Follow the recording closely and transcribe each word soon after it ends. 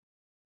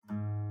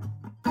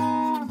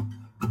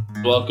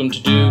Welcome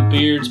to Two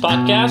Beards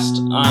Podcast.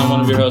 I'm one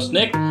of your hosts,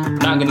 Nick.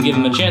 Not going to give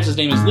him a chance. His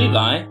name is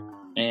Levi,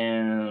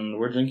 and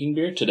we're drinking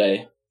beer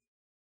today.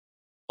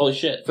 Holy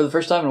shit. For the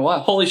first time in a while.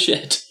 Holy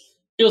shit.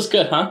 Feels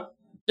good, huh?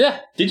 Yeah.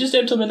 Did you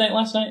stay up till midnight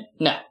last night?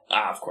 No.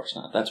 Of course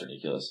not. That's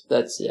ridiculous.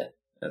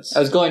 I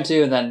was going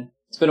to, and then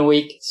it's been a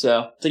week,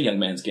 so. It's a young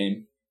man's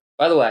game.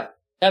 By the way,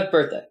 happy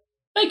birthday.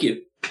 Thank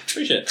you.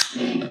 Appreciate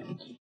it.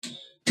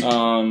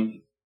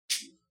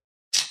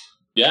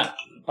 Yeah,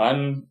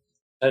 I'm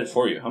excited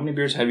for you. How many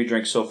beers have you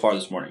drank so far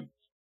this morning?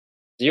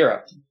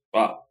 0.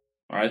 Wow.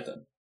 All right,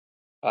 then.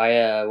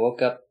 I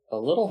woke up a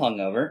little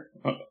hungover.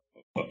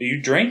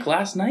 You drank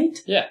last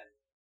night? Yeah.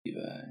 Levi.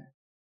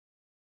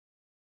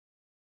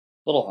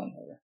 Little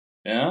hungover.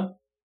 Yeah?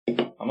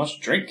 How much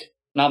to drink?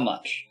 Not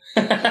much.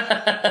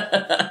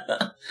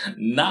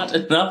 Not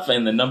enough,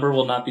 and the number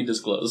will not be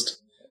disclosed.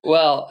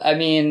 Well, I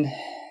mean... It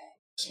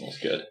smells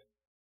good.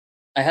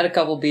 I had a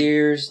couple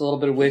beers, a little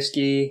bit of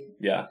whiskey.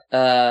 Yeah.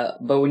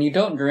 But when you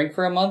don't drink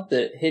for a month,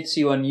 it hits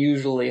you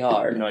unusually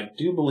hard. No, I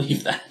do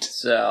believe that.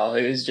 So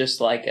it was just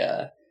like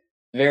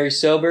very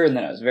sober, and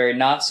then I was very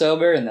not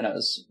sober, and then I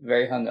was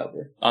very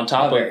hungover. On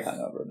top not of... very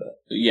hungover, but...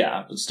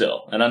 Yeah, but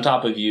still. And on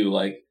top of you,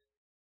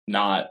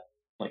 not,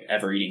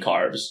 ever eating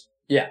carbs.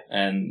 Yeah.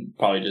 And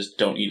probably just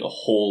don't eat a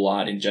whole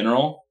lot in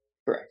general.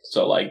 Correct.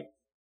 So,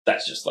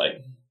 that's just,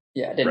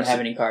 Yeah, I didn't have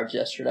any carbs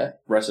yesterday.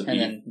 Recipe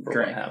and then for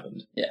drink. what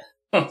happened. Yeah.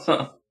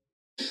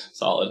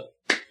 Solid.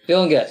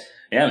 Feeling good.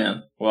 Yeah,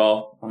 man.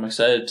 Well, I'm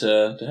excited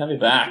to have you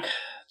back.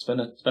 It's been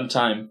a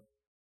time.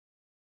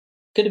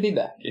 Good to be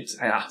back. It's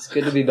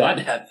good to be back.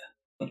 Glad to have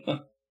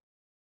it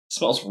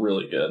smells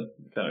really good.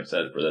 I'm kind of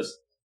excited for this.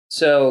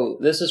 So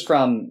this is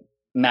from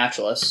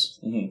Matchless,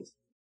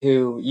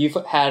 who you've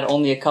had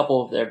only a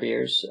couple of their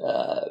beers,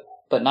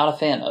 but not a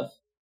fan of.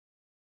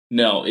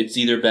 No, it's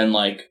either been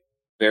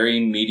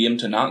very medium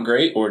to not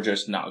great, or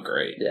just not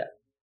great. Yeah.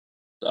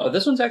 So But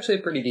this one's actually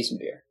a pretty decent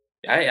beer.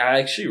 I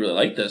actually really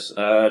like this.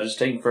 Just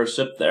taking first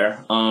sip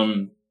there.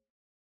 Well,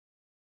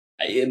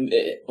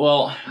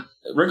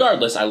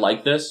 regardless, I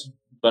like this,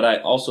 but I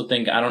also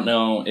think, I don't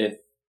know if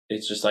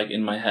it's just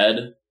in my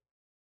head,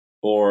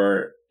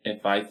 or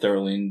if I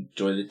thoroughly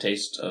enjoy the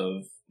taste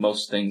of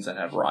most things that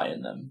have rye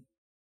in them.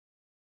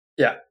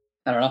 Yeah.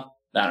 I don't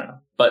know.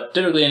 But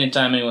typically,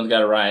 anytime anyone's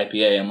got a rye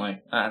IPA, I'm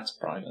like, it's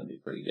probably going to be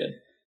pretty good.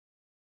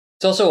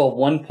 It's also a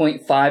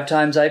 1.5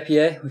 times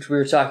IPA, which we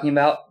were talking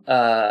about.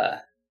 I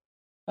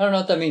don't know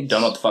what that means.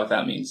 Don't know what the fuck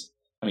that means.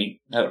 I mean,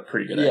 I have a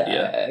pretty good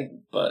idea,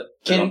 but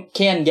can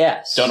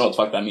guess. Don't know what the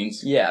fuck that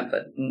means. Yeah,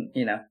 but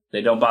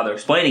they don't bother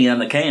explaining it on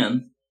the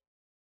can.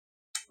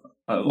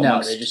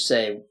 No, they just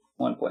say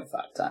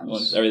 1.5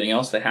 times. Everything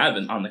else they have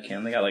on the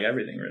can, they got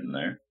everything written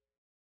there.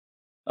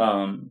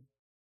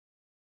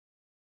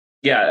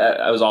 Yeah,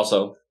 I was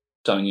also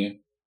telling you,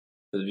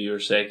 for the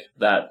viewer's sake,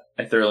 that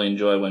I thoroughly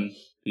enjoy when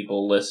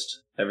people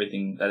list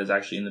everything that is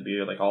actually in the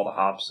beer, all the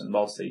hops and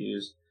malts they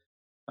use.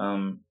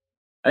 I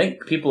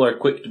think people are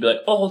quick to be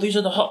like, oh, these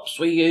are the hops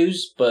we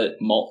use,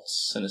 but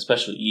malts, and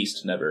especially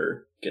yeast,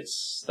 never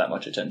gets that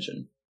much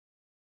attention.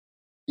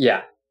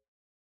 Yeah.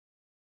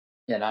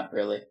 Yeah, not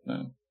really.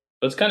 No.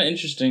 But it's kind of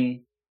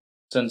interesting,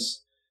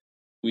 since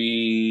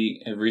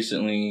we have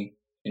recently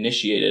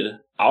initiated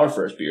our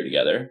first beer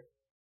together.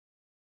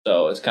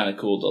 So it's kind of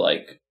cool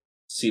to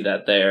see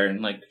that there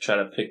and try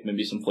to pick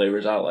maybe some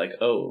flavors out.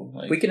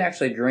 We can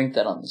actually drink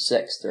that on the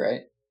 6th,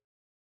 right?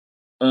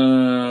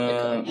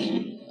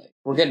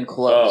 We're getting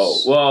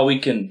close. Oh, well, we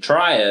can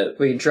try it.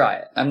 We can try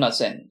it. I'm not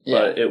saying,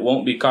 but it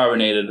won't be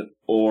carbonated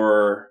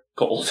or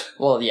cold.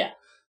 Well, yeah.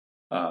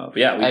 But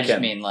yeah, we can. I just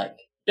mean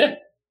yeah,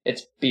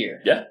 it's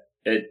beer. Yeah,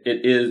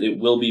 it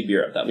will be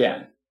beer at that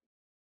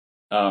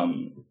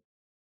point.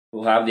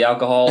 We'll have the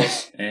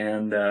alcohols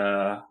and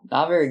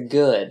not very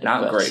good.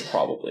 Not great,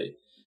 probably.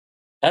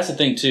 That's the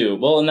thing too.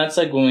 Well, and that's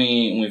when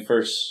we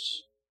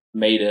first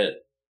made it,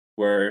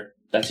 where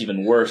that's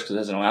even worse because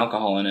there's no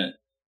alcohol in it.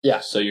 Yeah.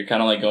 So you're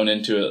kind of going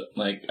into it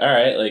all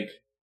right,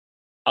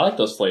 I like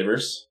those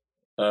flavors.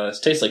 It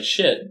tastes like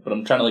shit, but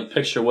I'm trying to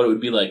picture what it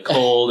would be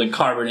cold and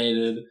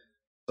carbonated.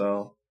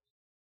 So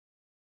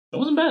it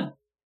wasn't bad.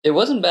 It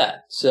wasn't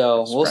bad.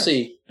 So we'll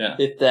see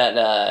if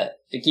that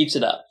it keeps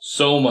it up.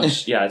 So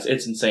much. Yeah,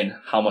 it's insane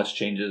how much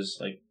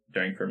changes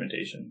during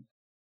fermentation.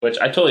 Which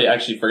I totally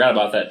actually forgot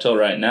about that till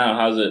right now.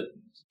 How's it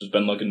just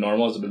been looking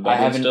normal? Has it been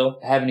bubbling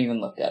still? I haven't even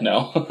looked at it.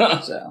 No.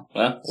 So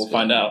well, we'll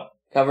find out.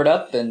 Covered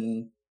up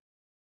and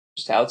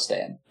just how it's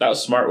staying. That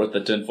was smart with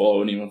the tinfoil. I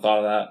wouldn't even thought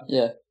of that.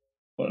 Yeah.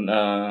 When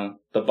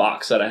the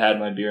box that I had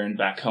my beer in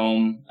back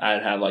home, I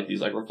had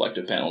these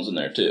reflective panels in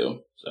there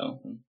too.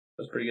 So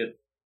that's pretty good.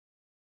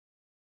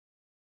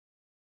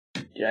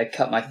 Yeah, I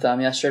cut my thumb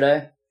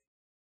yesterday.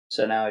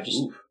 So now I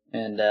just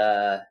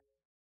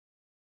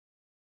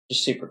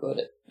just super glued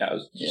it. I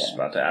was just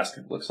about to ask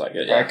if it looks like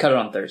it. Yeah. I cut it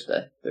on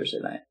Thursday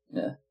night.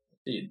 Yeah.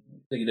 I think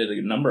you did a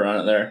good number on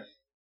it there.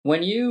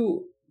 When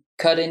you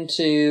cut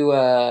into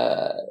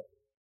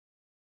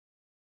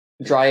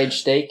dry aged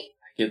steak,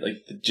 get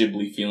like the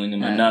Ghibli feeling in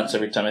my nuts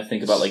every time I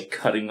think about like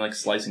cutting, like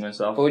slicing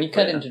myself. But when you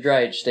cut into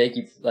dry aged steak,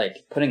 you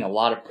like putting a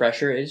lot of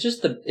pressure. It's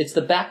just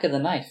the back of the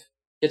knife.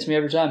 Gets me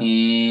every time.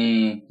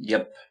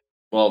 Yep.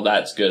 Well,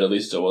 that's good. At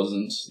least it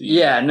wasn't. No.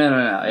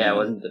 Yeah, it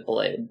wasn't the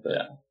blade, but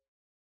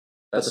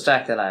that's the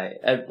fact that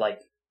I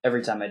like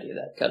every time I do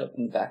that, cut up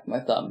in the back of my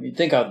thumb. You'd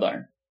think I'd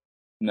learn.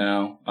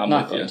 No, I'm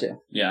Not with you. going to.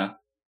 Yeah.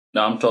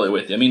 No, I'm totally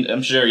with you. I mean,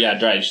 I'm sure,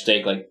 dry aged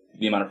steak, like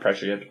the amount of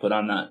pressure you have to put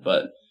on that,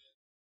 but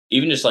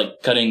even just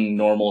like cutting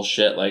normal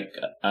shit, like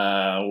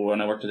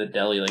when I worked at a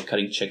deli, like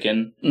cutting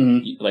chicken,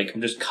 like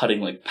I'm just cutting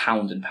like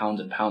pounds and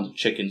pounds and pounds of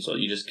chicken, so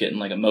you just get in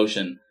like a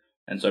motion,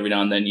 and so every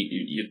now and then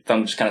your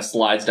thumb just kind of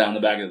slides down the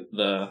back of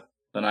the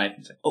knife, and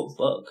it's like, oh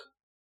fuck,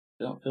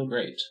 they don't feel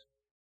great.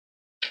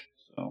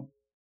 So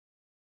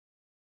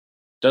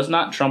does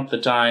not trump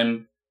the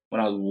time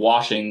when I was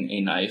washing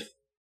a knife.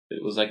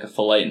 It was like a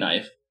fillet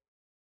knife.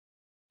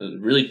 It was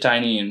really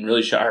tiny and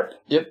really sharp.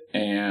 Yep.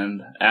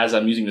 And as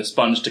I'm using the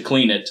sponge to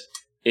clean it,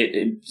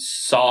 it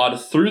sawed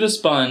through the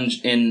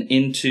sponge and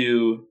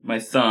into my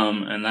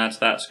thumb, and that's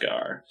that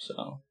scar.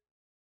 So.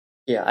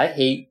 Yeah,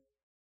 I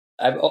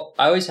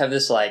always have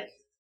this like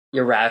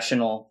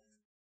irrational.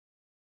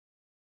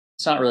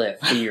 It's not really a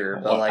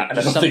fear, but like I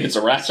don't think it's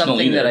irrational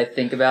something either. that I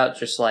think about.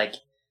 Just like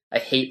I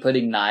hate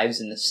putting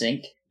knives in the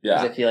sink. Yeah.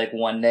 Because I feel like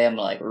one day I'm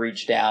gonna like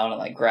reach down and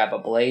like grab a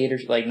blade or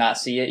like not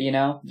see it, you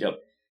know? Yep.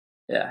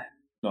 Yeah.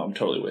 No, I'm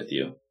totally with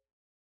you.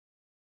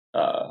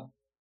 Some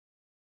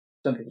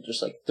people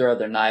just like throw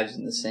their knives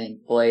in the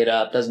sink, blade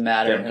up, doesn't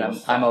matter.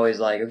 And I'm always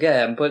like,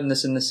 okay, I'm putting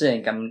this in the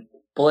sink. I'm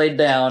blade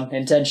down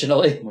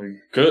intentionally.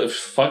 Good,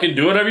 fucking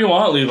do whatever you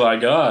want, Levi.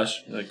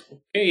 Gosh, like,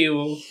 okay,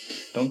 well,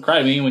 don't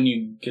cry me when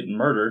you get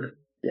murdered.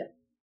 Yeah.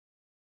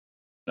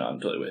 No, I'm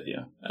totally with you.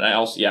 And I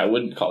also, I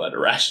wouldn't call that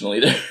irrational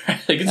either. I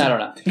don't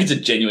know. I think it's a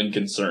genuine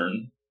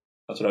concern.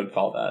 That's what I would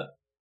call that.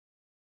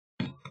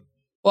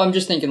 Well, I'm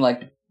just thinking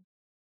like,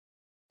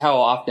 how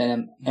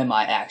often am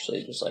I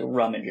actually just like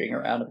rummaging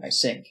around in my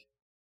sink?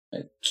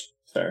 Like,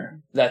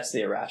 fair. That's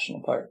the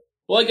irrational part.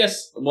 Well, I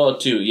guess,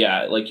 too,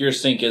 yeah, like your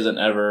sink isn't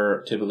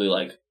ever typically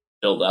like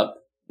filled up,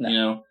 you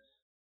know?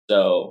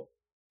 So,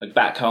 like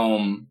back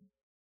home,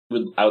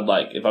 I would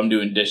like, if I'm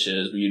doing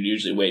dishes, we'd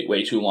usually wait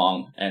way too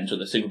long, and so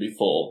the sink would be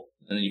full,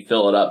 and then you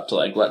fill it up to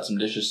like let some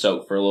dishes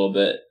soak for a little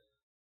bit.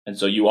 And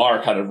so you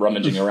are kind of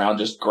rummaging around,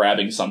 just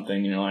grabbing something,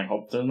 and you're like,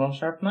 hope there's no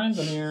sharp knives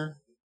in here.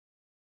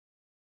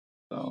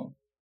 So.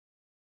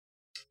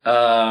 We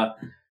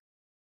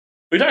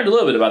talked a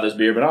little bit about this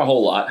beer, but not a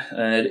whole lot.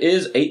 It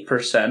is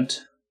 8%,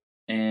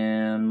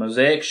 and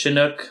Mosaic,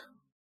 Chinook,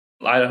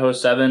 Idaho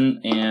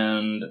 7,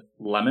 and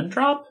Lemon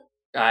Drop?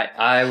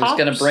 I was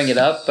going to bring it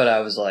up, but I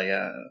was like,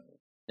 I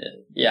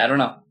don't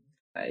know.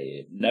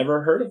 I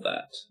never heard of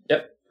that.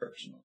 Yep.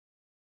 Personally.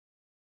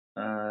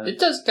 It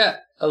does got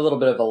a little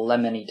bit of a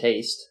lemony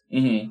taste.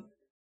 Mm-hmm.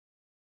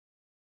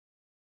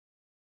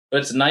 But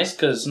it's nice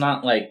because it's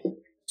not like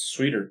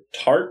sweet or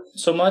tart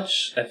so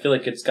much. I feel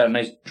like it's got a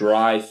nice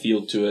dry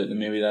feel to it, and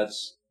maybe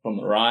that's from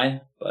the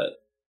rye, but...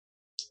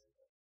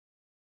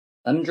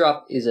 Lemon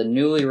Drop is a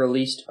newly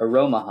released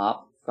aroma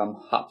hop from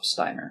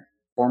Hopsteiner,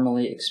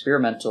 formerly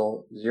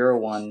Experimental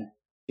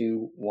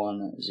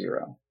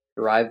 01210,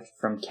 derived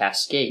from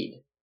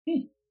Cascade.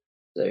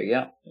 There you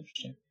go.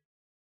 Interesting.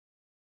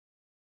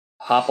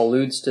 Hop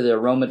alludes to the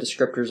aroma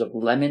descriptors of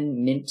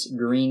lemon, mint,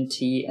 green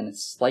tea, and a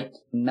slight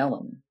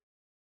melon.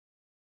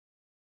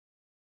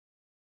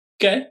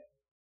 Okay.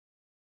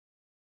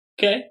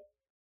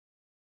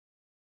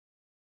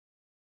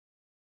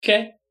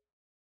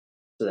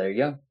 So there you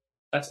go.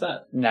 That's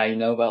that. Now you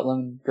know about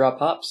Lemon Drop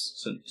hops.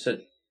 So you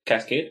said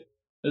Cascade?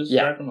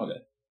 Yeah. Okay.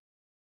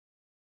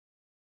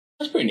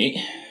 That's pretty neat.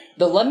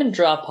 The Lemon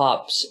Drop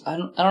hops, I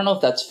don't know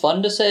if that's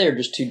fun to say or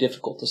just too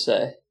difficult to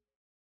say.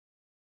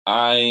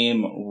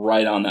 I'm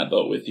right on that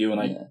boat with you, and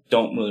I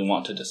don't really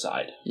want to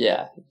decide.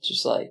 Yeah, it's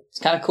just like, it's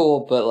kind of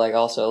cool, but like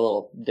also a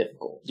little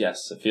difficult.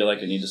 Yes, I feel like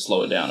I need to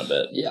slow it down a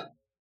bit. Yeah.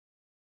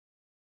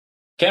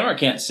 Camera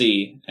can't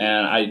see,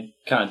 and I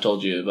kind of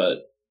told you,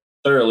 but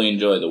thoroughly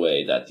enjoy the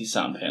way that these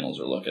sound panels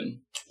are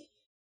looking.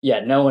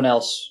 Yeah, no one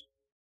else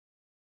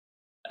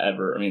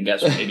ever. I mean, I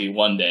guess maybe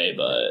one day,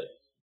 but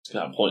it's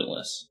kind of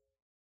pointless.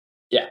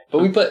 Yeah,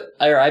 but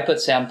I put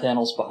sound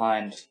panels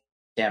behind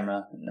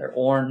camera, and they're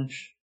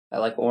orange. I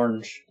like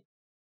orange.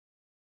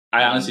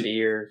 I honestly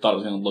thought it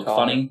was going to look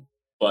funny,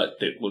 but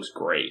it looks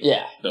great.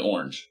 Yeah. The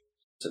orange,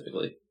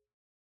 specifically.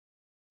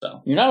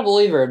 So you're not a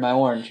believer in my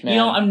orange, man. You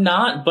know, I'm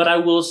not, but I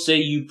will say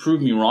you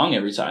prove me wrong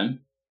every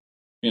time.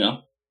 You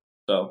know?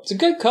 So it's a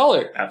good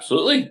color.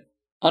 Absolutely.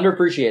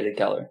 Underappreciated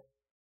color.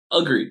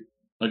 Agreed.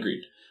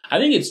 I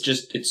think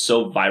it's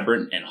so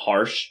vibrant and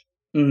harsh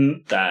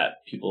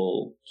that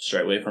people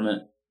stray away from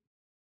it.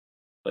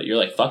 But you're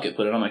like, fuck it,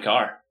 put it on my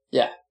car.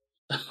 Yeah.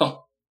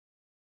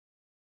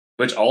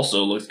 Which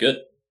also looks good.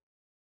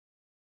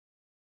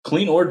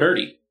 Clean or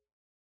dirty?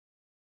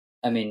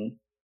 I mean,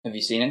 have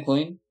you seen it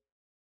clean?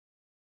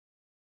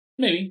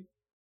 Maybe.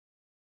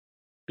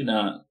 Maybe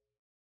not.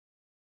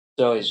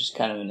 It's always just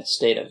kind of in a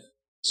state of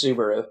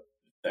Subaru.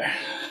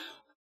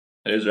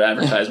 There's an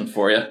advertisement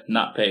for you,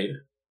 not paid.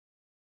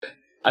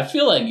 I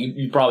feel like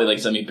you probably like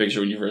sent me a picture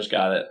when you first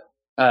got it.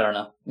 I don't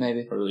know,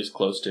 maybe. Or at least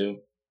close to.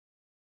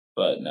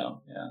 But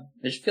no, yeah.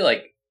 I just feel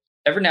like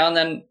every now and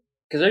then,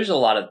 because there's a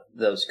lot of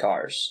those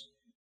cars,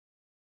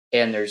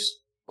 and there's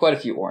quite a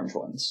few orange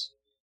ones.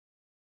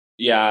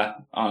 Yeah,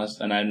 honest,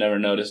 and I've never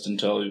noticed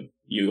until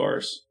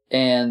yours.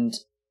 And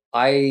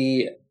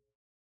every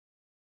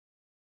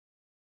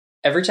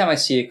time I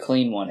see a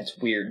clean one, it's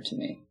weird to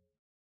me.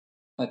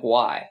 Like,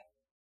 why?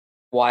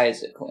 Why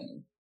is it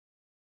clean?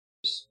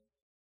 Just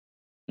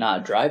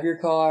not drive your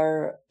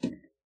car,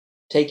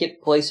 take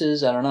it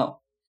places, I don't know.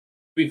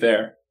 To be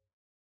fair,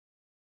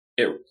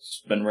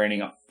 it's been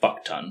raining a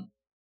fuck ton.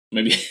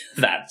 Maybe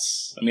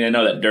I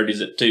know that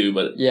dirties it too,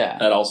 but yeah,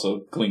 that also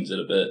cleans it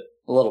a bit.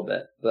 A little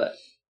bit, but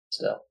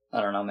still,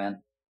 I don't know,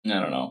 man. I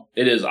don't know.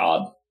 It is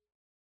odd.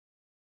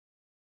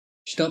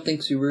 Just don't think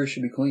Subaru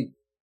should be clean.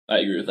 I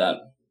agree with that.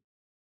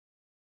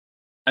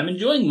 I'm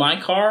enjoying my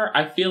car.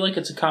 I feel like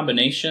it's a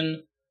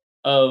combination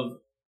of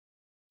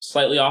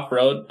slightly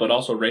off-road, but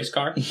also race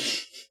car.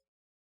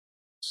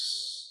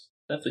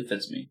 Definitely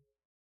fits me.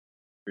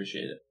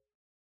 Appreciate it.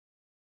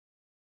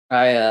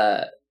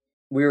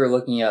 We were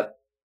looking up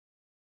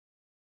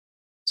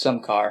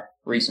some car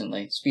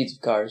recently, speeds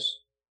of cars.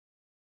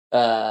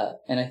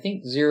 And I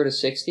think 0 to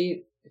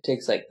 60, it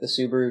takes like the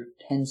Subaru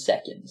 10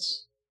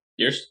 seconds.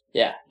 Yours?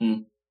 Yeah.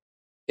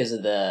 Because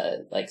of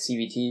the like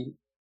CVT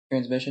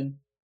transmission.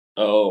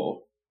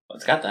 Oh,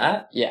 it's got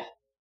that? Yeah.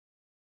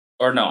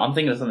 Or no, I'm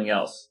thinking of something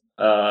else.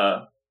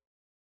 Or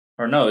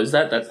no,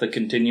 that's the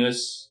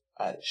continuous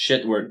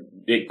shit where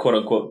it quote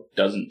unquote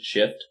doesn't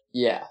shift?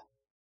 Yeah.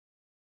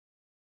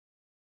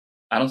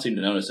 I don't seem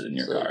to notice it in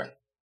your car.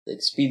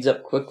 It speeds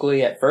up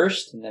quickly at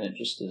first, and then it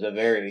just is a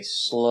very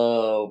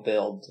slow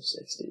build to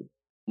 60.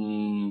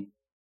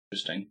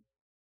 Interesting.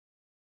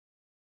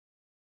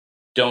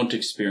 Don't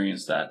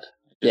experience that.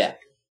 Yeah.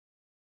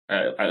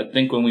 I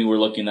think when we were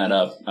looking that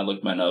up, I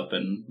looked mine up,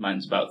 and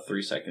mine's about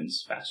 3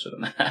 seconds faster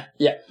than that.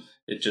 Yeah.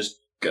 It just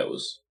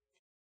goes.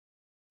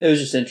 It was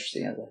just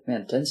interesting. I was like,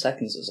 man, 10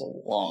 seconds is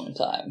a long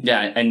time.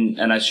 Yeah, and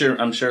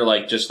I'm sure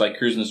like just like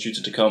cruising the streets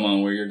of Tacoma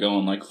where you're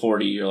going like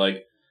 40, you're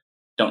like,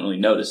 don't really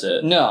notice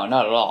it. No,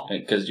 not at all.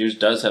 Because yours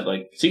does have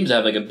seems to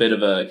have like a bit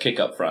of a kick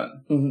up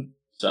front. Mm-hmm.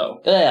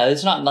 So. Yeah,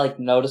 it's not like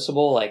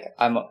noticeable. Like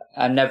I'm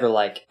never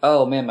like,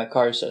 oh man, my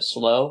car is so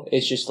slow.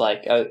 It's just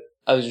like,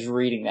 I was just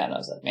reading that and I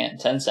was like, man,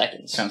 10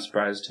 seconds. Kind of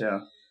surprised, yeah.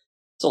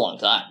 It's a long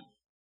time.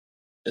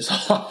 It's a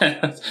long.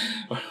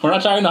 We're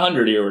not talking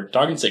 100 here, we're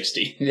talking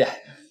 60. Yeah.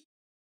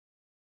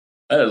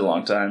 That is a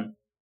long time.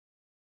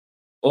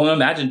 Well,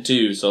 imagine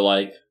too, so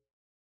like,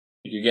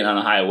 you're getting on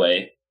a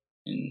highway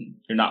and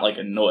you're not like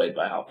annoyed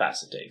by how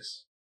fast it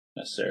takes,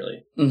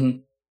 necessarily. Mm-hmm.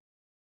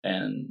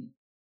 And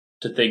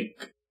to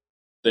think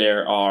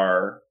there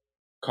are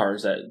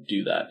cars that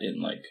do that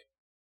in like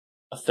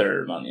a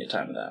third amount of the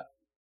time of that.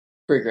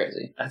 Pretty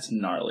crazy. That's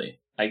gnarly.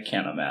 I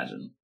can't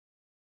imagine.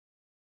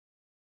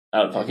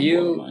 That would fucking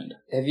blow my mind.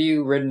 Have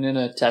you ridden in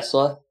a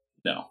Tesla?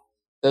 No.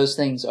 Those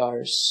things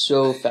are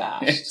so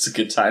fast. It's a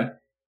good time.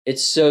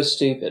 It's so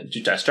stupid. Did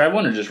you test drive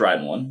one or just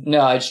ride one?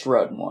 No, I just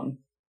rode in one.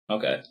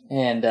 Okay.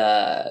 And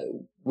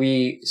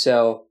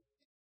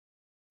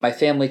my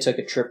family took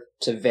a trip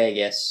to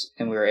Vegas,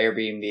 and we were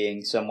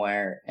Airbnb-ing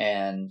somewhere,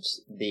 and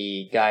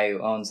the guy who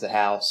owns the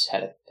house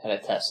had a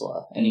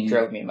Tesla, and he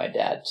drove me and my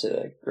dad to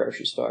the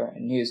grocery store,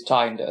 and he was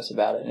talking to us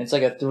about it, and it's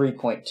like a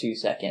 3.2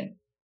 second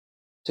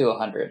to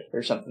 100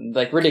 or something,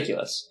 like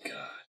ridiculous. God.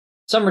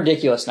 Some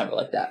ridiculous number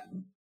like that.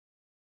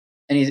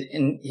 And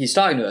he's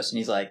talking to us, and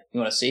he's like,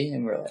 "You want to see?"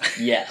 And we're like,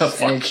 "Yes." Oh,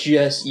 and it's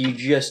just you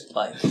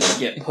like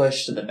get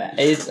pushed to the back.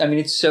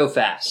 It's so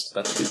fast.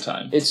 That's a good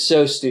time. It's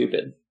so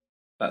stupid.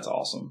 That's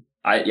awesome.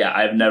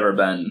 I've never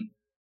been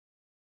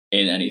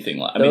in anything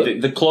like. I mean,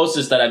 the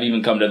closest that I've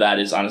even come to that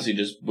is honestly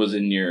was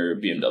in your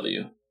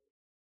BMW.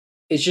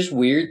 It's just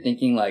weird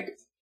thinking like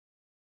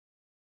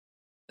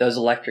those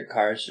electric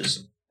cars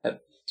just have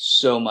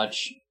so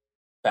much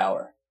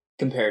power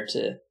compared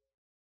to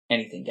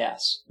anything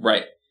gas.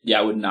 Right. Yeah,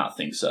 I would not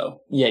think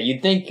so. Yeah,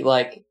 you'd think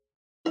like,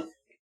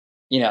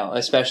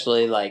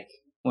 especially like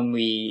when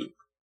we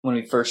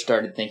first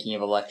started thinking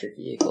of electric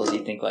vehicles,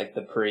 you think like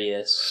the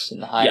Prius and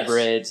the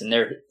hybrids, yes. And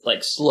they're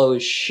like slow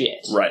as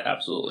shit. Right,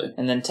 absolutely.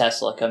 And then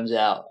Tesla comes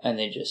out and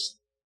they just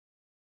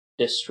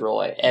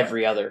destroy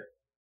every other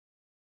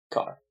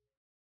car.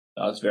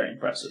 Oh, it's very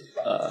impressive.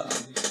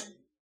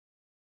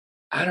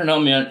 I don't know,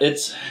 man.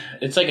 It's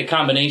like a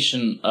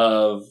combination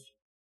of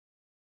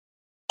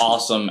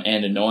awesome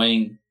and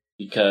annoying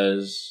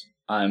because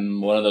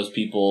I'm one of those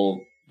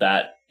people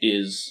that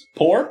is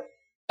poor.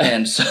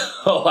 And so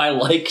I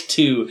like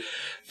to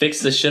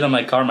fix the shit on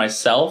my car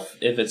myself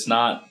if it's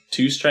not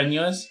too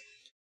strenuous.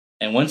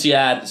 And once you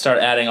start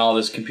adding all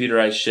this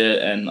computerized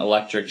shit and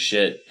electric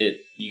shit,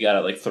 you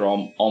gotta like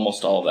throw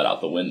almost all of that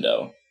out the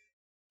window.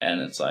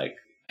 And it's like,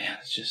 man,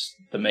 it's just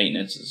the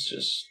maintenance is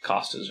just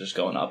cost is just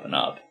going up and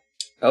up.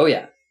 Oh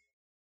yeah,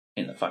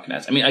 In the fucking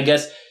ass. I mean, I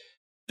guess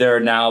they're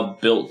now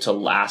built to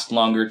last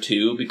longer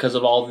too because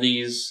of all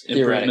these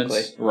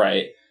improvements.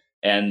 Right.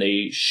 And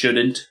they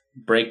shouldn't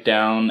break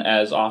down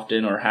as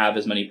often or have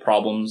as many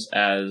problems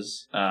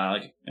as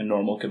like a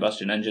normal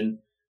combustion engine.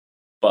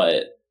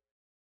 But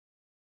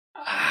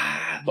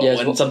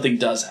when something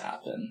does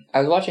happen. I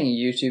was watching a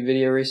YouTube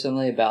video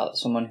recently about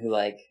someone who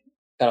like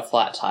got a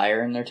flat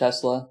tire in their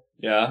Tesla.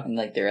 Yeah. And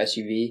like their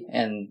SUV,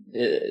 and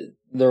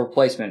the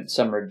replacement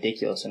some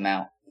ridiculous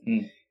amount.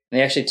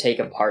 They actually take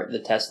apart the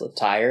Tesla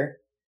tire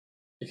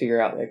to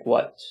figure out like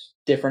what's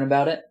different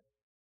about it.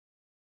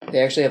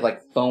 They actually have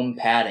like foam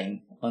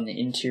padding on the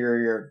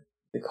interior of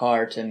the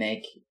car to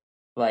make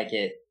like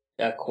it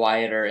a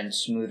quieter and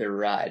smoother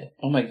ride.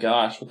 Oh my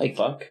gosh, what the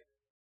fuck?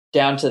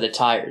 Down to the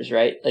tires,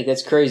 right? Like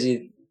that's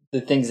crazy, the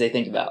things they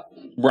think about.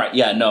 Right,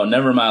 yeah, no,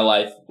 never in my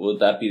life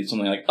would that be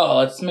something like, oh,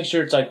 let's make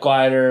sure it's like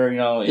quieter,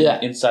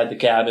 inside the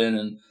cabin,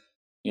 and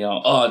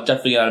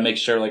definitely got to make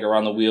sure like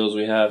around the wheels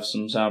we have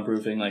some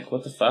soundproofing. Like,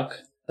 what the fuck?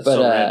 That's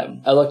so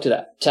random. I looked it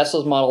up.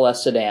 Tesla's Model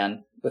S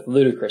sedan with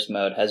ludicrous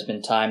mode has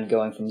been timed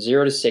going from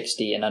 0 to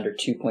 60 in under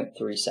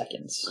 2.3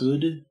 seconds.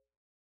 Good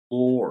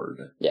Lord.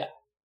 Yeah.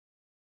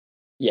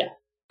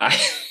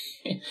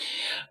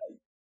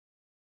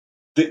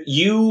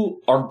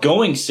 You are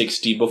going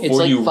 60 before it's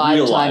like you 5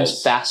 realize.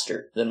 times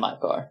faster than my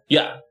car.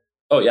 Yeah.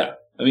 Oh, yeah.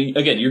 I mean,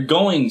 again, you're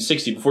going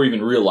 60 before you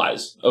even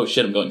realize, oh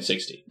shit, I'm going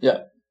 60. Yeah.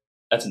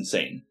 That's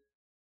insane.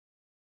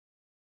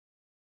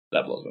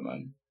 That blows my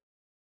mind.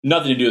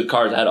 Nothing to do with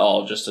cars at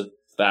all, just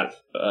that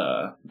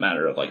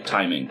matter of like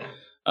timing.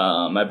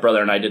 My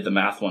brother and I did the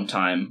math one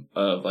time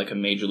of like a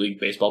Major League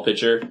Baseball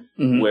pitcher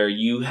where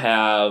you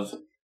have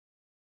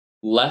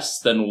less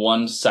than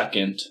 1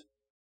 second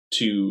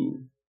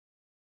to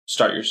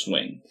start your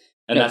swing.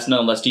 And that's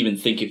nonetheless to even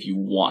think if you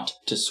want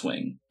to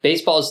swing.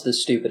 Baseball is the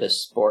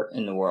stupidest sport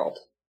in the world.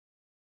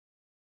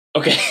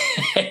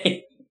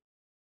 Okay.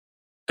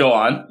 Go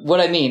on. What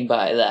I mean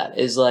by that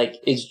is like,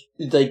 it's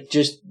like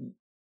just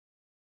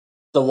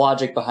the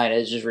logic behind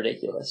it is just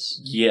ridiculous.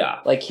 Yeah.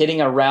 Like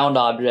hitting a round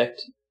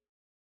object,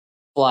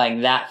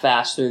 flying that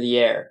fast through the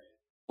air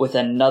with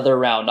another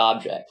round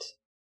object,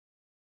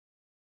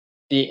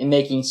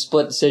 making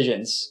split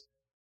decisions.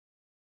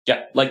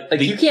 Yeah, like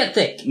you can't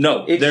think.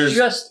 No, it's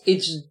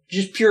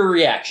just pure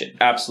reaction.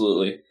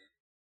 Absolutely.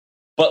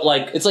 But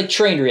like it's like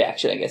trained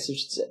reaction, I guess you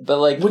should say. But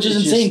like, which is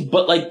insane.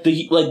 But like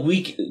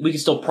we can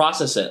still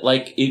process it.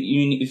 Like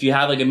if you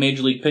have like a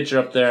major league pitcher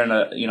up there and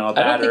a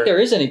batter. I don't think there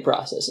is any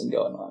processing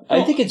going on.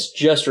 I think it's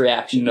just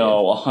reaction.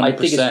 No, 100%. I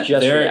think it's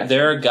just reaction.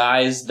 There are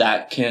guys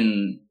that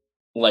can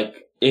like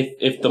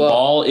if the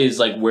ball is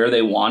like where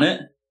they want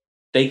it,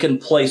 they can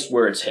place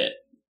where it's hit.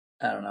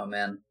 I don't know,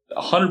 man.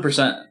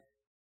 100%.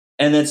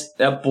 And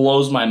that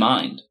blows my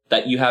mind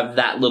that you have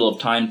that little of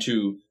time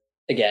to.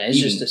 Again, it's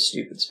just a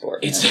stupid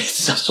sport. It's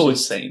so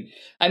insane.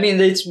 I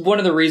mean, it's one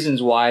of the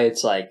reasons why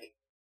it's like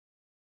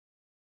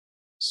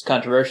it's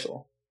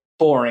controversial,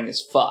 boring as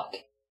fuck.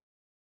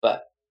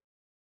 But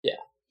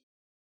yeah,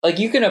 like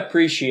you can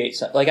appreciate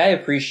something. Like I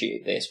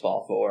appreciate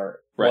baseball for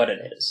what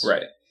it is.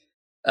 Right.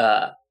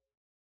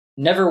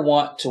 Never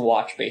want to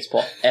watch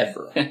baseball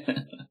ever.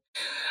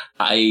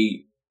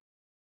 I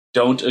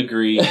don't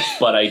agree,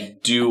 but I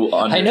do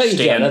understand. I know you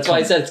don't. That's why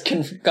I said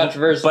it's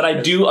controversial. But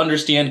I do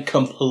understand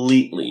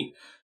completely.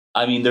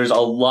 I mean, there's a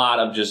lot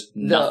of just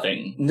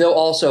nothing. Though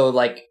also,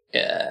 like,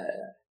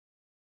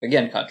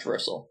 again,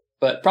 controversial,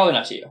 but probably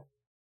not to you.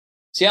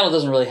 Seattle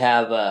doesn't really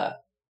have a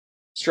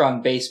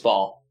strong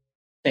baseball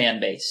fan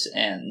base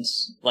and,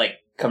 like,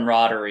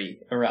 camaraderie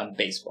around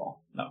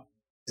baseball. No.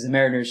 Because the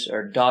Mariners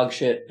are dog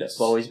shit. Yes.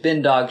 They've always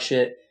been dog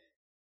shit.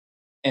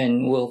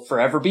 And will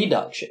forever be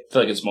dog shit. I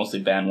feel like it's mostly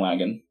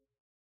bandwagon.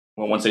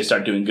 Well, once they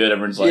start doing good,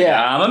 everyone's like,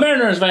 I'm a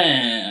Mariners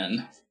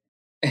fan.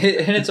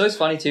 And it's always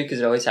funny, too, because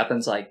it always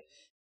happens, like,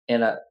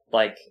 in a,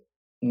 like,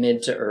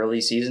 mid to early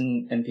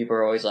season, and people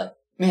are always like,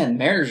 man, the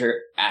Mariners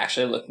are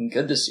actually looking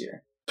good this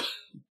year.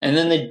 And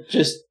then they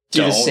just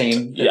do the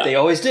same that they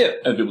always do.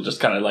 And people just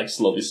kind of, like,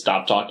 slowly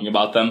stop talking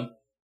about them.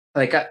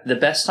 Like, the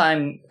best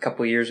time a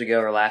couple years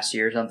ago or last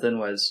year or something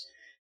was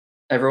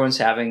everyone's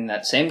having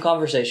that same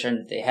conversation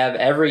that they have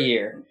every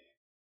year.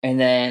 And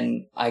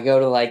then I go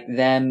to, like,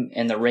 them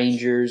and the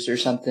Rangers or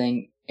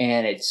something,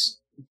 and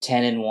it's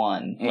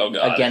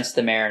 10-1 against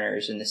the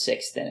Mariners in the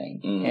 6th inning.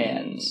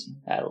 And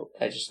I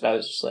was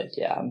just like,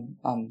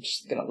 I'm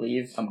just going to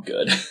leave. I'm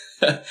good.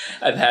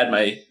 I've had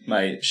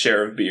my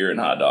share of beer and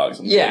hot dogs.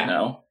 I'm good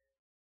now.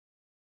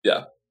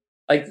 Yeah.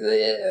 Like,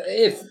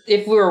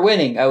 if we were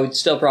winning, I would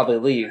still probably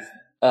leave.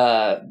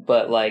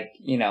 But, like,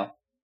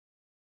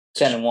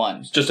 10-1.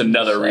 It's just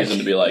another reason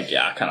to be like,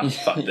 kind of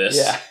fuck this.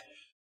 Yeah.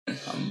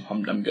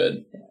 I'm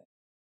good.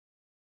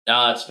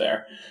 No, that's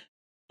fair.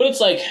 But it's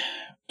like,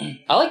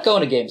 I like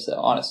going to games though,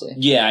 honestly.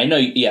 Yeah, I know.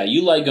 Yeah,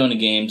 you like going to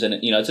games, and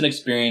it's an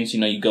experience.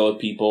 You go with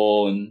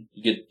people, and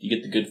you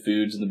get the good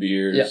foods and the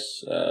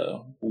beers. Yeah.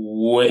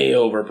 Way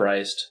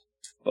overpriced,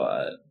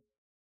 but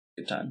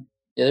good time.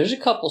 Yeah, there's a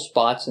couple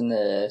spots in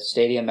the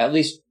stadium. At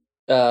least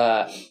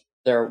there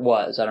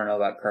was. I don't know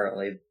about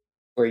currently,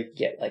 where you can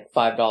get like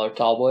 $5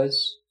 tall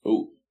boys.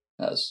 Ooh.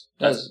 That was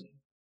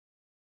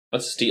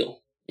That's a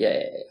steal.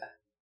 yeah.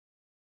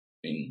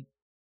 I mean,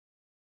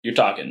 you're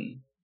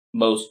talking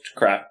most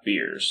craft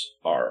beers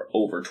are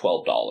over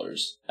 $12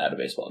 at a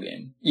baseball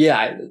game.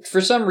 Yeah,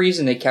 for some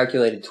reason they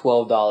calculated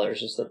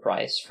 $12 as the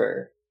price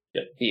for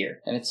Yep.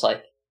 beer, and it's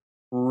like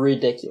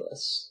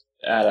ridiculous.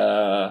 At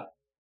a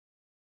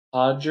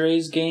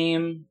Padres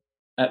game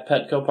at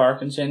Petco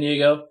Park in San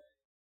Diego,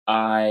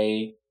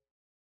 I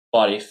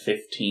bought a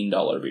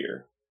 $15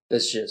 beer.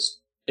 It's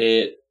just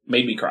It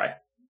made me cry.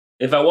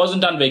 If I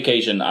wasn't on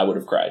vacation, I would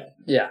have cried.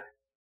 yeah.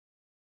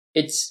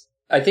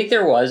 I think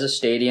there was a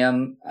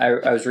stadium.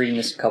 I was reading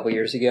this a couple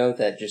years ago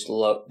that just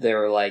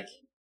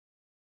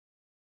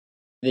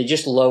they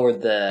just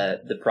lowered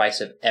the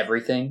price of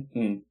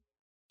everything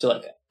to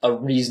like a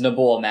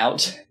reasonable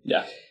amount.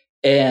 Yeah.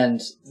 And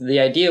the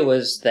idea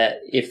was that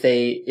if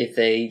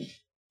they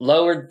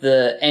lowered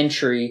the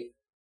entry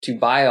to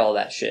buy all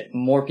that shit,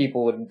 more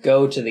people would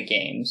go to the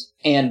games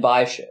and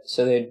buy shit.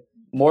 So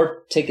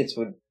more tickets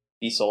would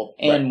be sold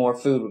and more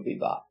food would be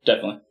bought.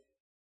 Definitely.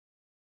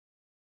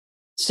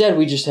 Instead,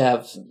 we just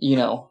have,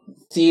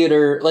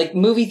 theater, like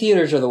movie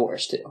theaters are the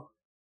worst too.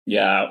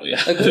 Yeah.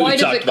 Like, why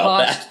does it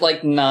cost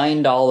like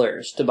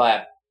 $9 to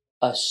buy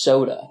a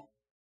soda?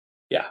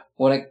 Yeah.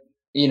 When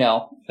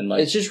and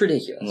like, it's just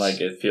ridiculous. And like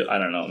I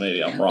don't know,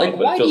 maybe I'm wrong, Like,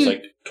 but it feels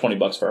like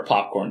 $20 for a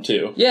popcorn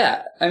too.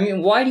 Yeah, I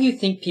mean, why do you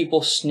think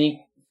people sneak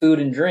food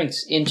and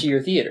drinks into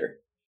your theater?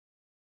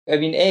 I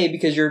mean, A,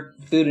 because your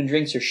food and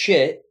drinks are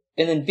shit,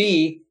 and then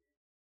B,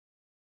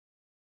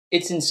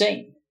 it's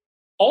insane.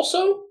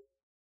 Also,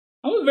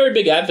 I'm a very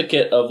big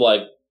advocate of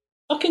like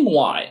fucking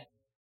why.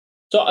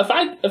 So if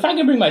I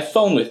can bring my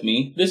phone with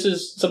me, this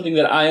is something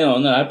that I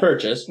own that I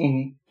purchased.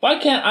 Mm-hmm. Why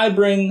can't I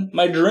bring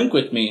my drink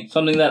with me,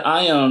 something that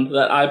I owned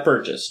that I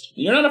purchased?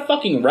 You're not a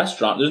fucking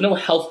restaurant. There's no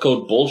health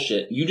code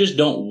bullshit. You just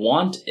don't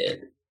want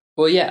it.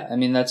 Well, yeah, I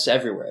mean, that's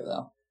everywhere,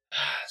 though.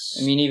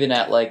 I mean, even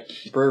at, like,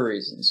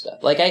 breweries and stuff.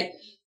 Like, I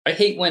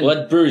hate when... Well,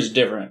 that brewery's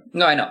different.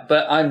 No, I know,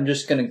 but I'm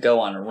just gonna go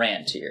on a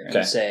rant here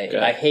and say,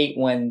 I hate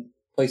when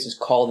places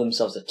call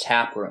themselves a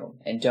tap room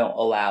and don't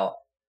allow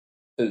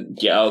food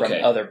from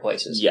other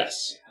places.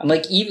 Yes. I'm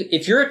like, even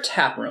if you're a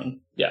tap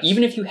room,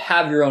 even if you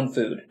have your own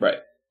food, right,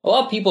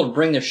 allow people to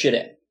bring their shit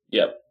in.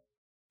 Yep.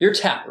 You're a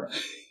tap room.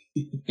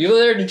 You're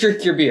there to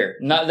drink your beer.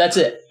 That's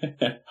it.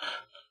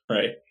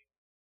 Right.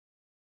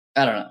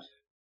 I don't know.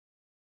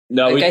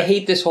 No, I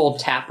hate this whole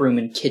tap room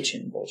and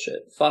kitchen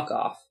bullshit. Fuck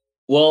off.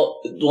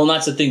 Well,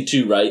 that's the thing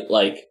too, right?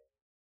 Like, if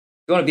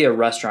you want to be a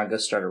restaurant, go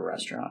start a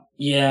restaurant.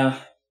 Yeah.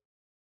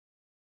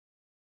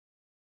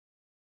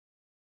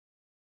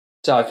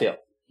 That's how I feel.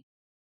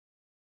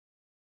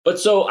 But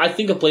so I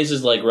think of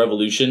places like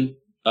Revolution,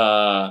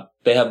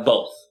 they have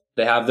both.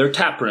 They have their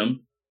tap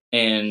room,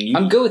 and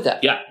I'm good with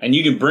that. Yeah, and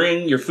you can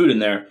bring your food in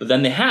there, but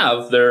then they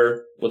have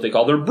what they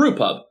call their brew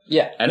pub.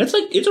 Yeah. And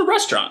it's a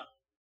restaurant.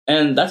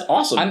 And that's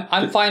awesome.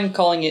 I'm fine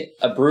calling it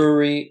a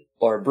brewery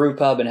or a brew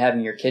pub and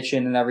having your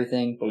kitchen and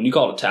everything. But when you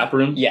call it a tap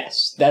room?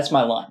 Yes, that's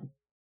my line.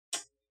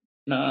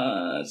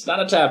 Nah, it's not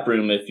a tap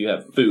room if you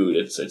have food.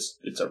 It's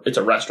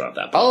a restaurant at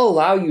that point. I'll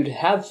allow you to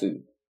have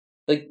food.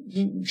 Like,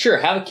 sure,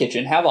 have a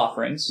kitchen, have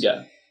offerings.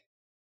 Yeah.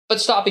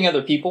 But stopping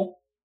other people.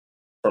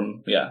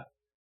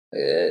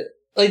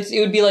 Like, it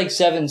would be like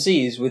 7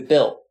 C's with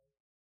Bill.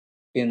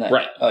 Being like,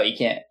 right. Oh, you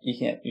can't do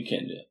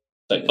it.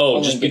 Like,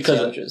 oh, just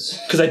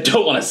because I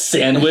don't want a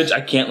sandwich,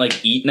 I can't,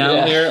 like, eat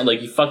now here?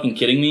 Like, you fucking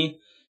kidding me?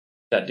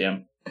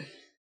 Goddamn.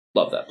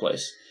 Love that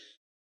place.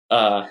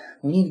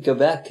 We need to go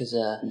back, because,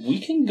 we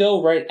can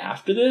go right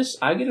after this.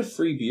 I get a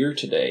free beer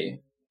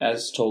today,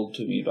 as told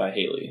to me by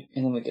Haley.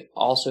 And then we could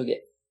also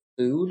get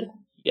food?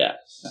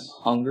 Yes.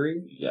 I'm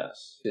hungry?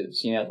 Yes.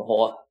 Because, the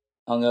whole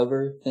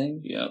hungover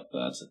thing? Yep,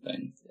 that's a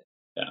thing.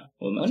 Yeah.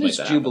 Well, when does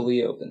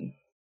Jubilee open?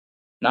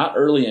 Not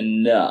early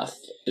enough,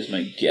 is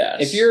my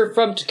guess. If you're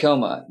from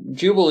Tacoma,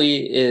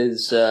 Jubilee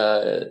is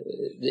the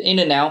in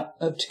and out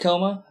of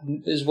Tacoma,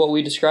 is what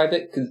we describe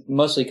it,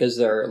 mostly because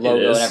their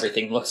logo and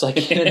everything looks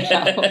like In and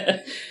Out.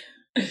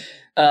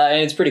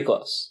 And it's pretty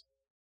close.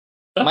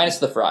 Minus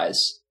the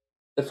fries.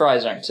 The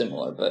fries aren't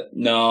similar, but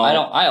no,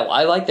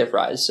 I like their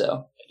fries,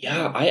 so.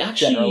 Yeah, I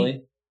actually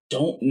generally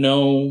don't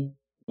know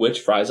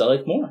which fries I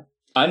like more.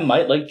 I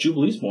might like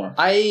Jubilee's more.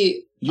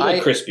 You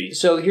like crispy.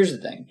 So here's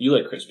the thing. You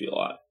like crispy a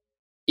lot.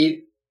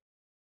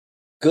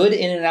 Good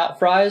In-N-Out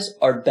fries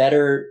are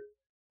better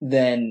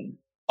than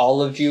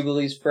all of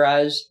Jubilee's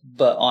fries,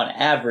 but on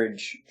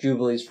average,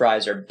 Jubilee's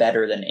fries are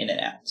better than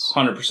In-N-Out's.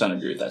 100%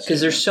 agree with that.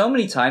 Because there's so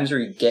many times where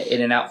you get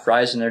In-N-Out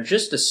fries and they're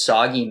just a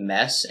soggy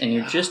mess, and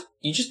you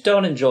just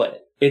don't enjoy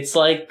it. It's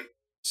like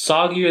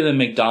soggier than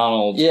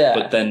McDonald's,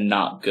 but then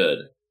not good.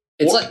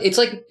 It's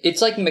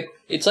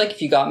like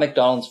if you got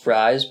McDonald's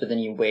fries, but then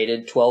you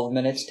waited 12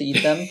 minutes to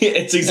eat them.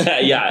 It's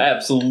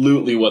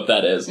absolutely what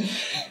that is.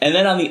 And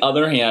then on the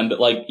other hand,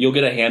 like, you'll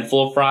get a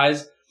handful of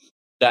fries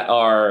that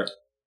are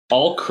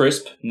all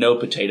crisp, no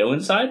potato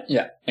inside.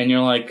 Yeah. And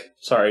you're like,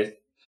 sorry,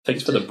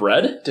 thanks for the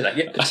bread. Did I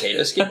get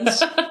potato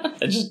skins?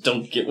 I just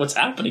don't get what's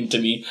happening to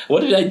me.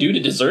 What did I do to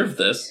deserve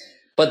this?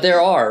 But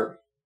there are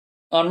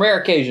on rare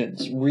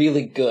occasions,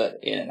 really good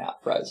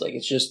In-N-Out fries. Like,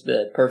 it's just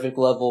the perfect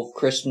level of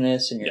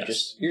crispness, and you're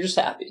just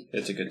happy.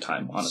 It's a good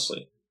time,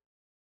 honestly.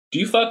 Do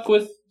you fuck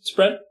with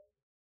spread?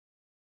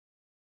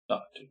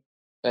 Oh, dude.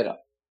 I don't.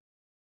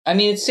 I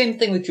mean, it's the same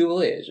thing with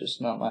Jubilee. It's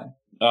just not mine.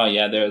 Oh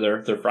yeah,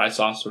 their fry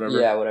sauce, whatever.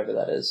 Yeah, whatever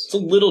that is. It's a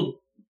little.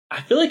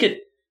 I feel like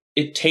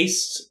it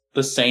tastes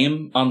the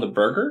same on the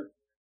burger,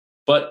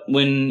 but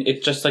when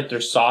it's just like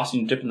there's sauce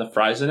and you dip in the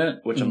fries in it,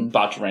 which I'm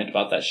about to rant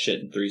about that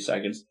shit in 3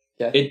 seconds.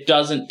 Yeah. It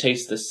doesn't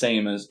taste the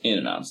same as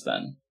In-N-Out's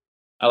then.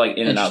 I like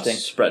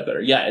In-N-Out's spread better.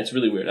 Yeah, it's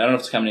really weird. I don't know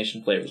if it's a combination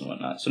of flavors and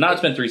whatnot. So now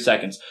it's been 3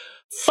 seconds.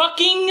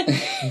 Fucking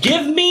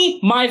give me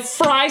my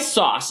fry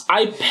sauce.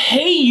 I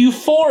pay you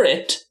for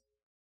it.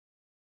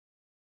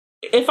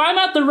 If I'm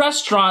at the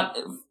restaurant,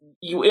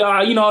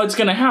 you know it's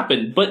gonna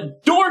happen.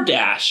 But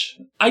DoorDash,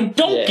 I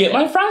don't get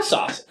my fry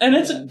sauce, and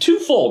it's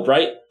twofold,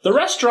 right? The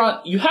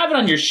restaurant, you have it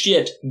on your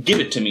shit, give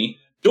it to me.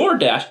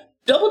 DoorDash,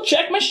 double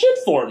check my shit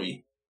for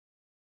me.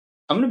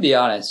 I'm gonna be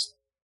honest.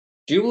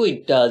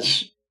 Jubilee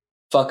does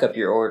fuck up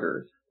your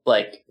order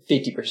like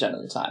 50%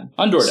 of the time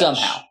on DoorDash.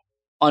 Somehow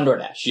on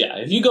DoorDash. Yeah,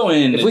 if you go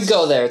in, if we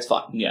go there, it's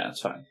fine. Yeah, it's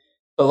fine.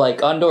 But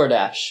like on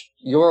DoorDash,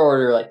 your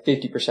order like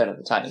 50% of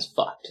the time is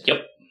fucked.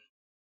 Yep.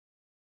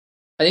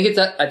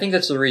 I think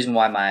that's the reason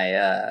why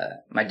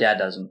my dad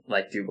doesn't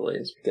like Jubilee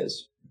is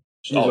because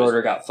his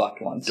order got fucked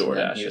once.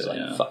 DoorDash, he was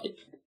like, "Fuck it."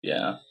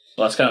 Yeah.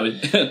 Well, that's kind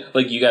of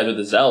like you guys with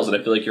the Zells, and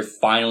I feel like you're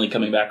finally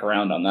coming back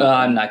around on that.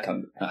 I'm not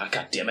coming back.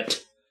 God damn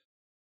it.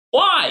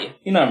 Why?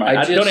 You know,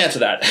 don't answer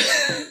that.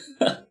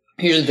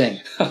 Here's the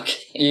thing.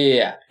 Okay.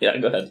 Yeah. Yeah,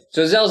 go ahead.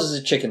 So Zell's is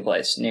a chicken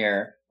place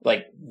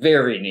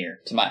very near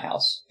to my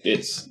house.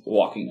 It's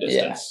walking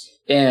distance.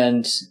 Yeah.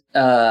 And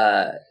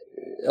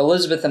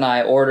Elizabeth and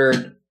I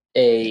ordered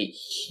a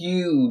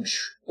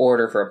huge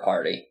order for a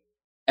party.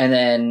 And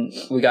then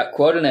we got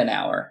quoted in an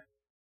hour.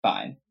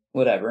 Fine.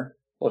 Whatever.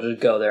 We'll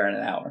just go there in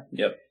an hour.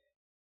 Yep.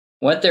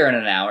 Went there in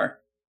an hour.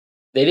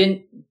 They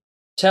didn't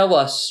tell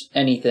us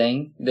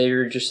anything. They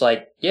were just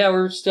like, yeah,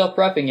 we're still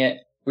prepping it.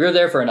 We were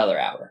there for another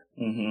hour.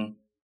 Mm-hmm.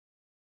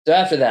 So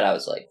after that, I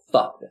was like,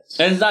 fuck this.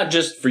 And it's not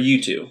just for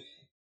you two.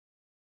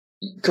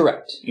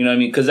 Correct. You know what I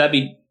mean? Because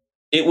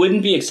it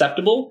wouldn't be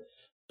acceptable,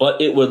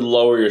 but it would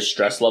lower your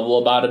stress level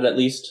about it at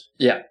least.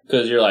 Yeah.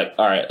 Because you're like,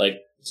 all right,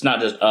 like, it's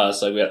not just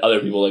us. Like, we got other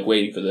people, like,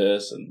 waiting for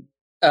this. And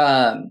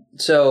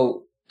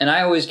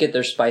I always get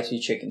their spicy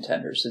chicken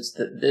tenders. It's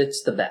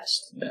the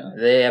best. Yeah.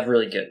 They have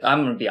really good.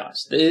 I'm going to be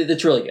honest.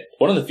 It's really good.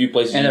 One of the few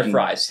places and you their can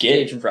fries.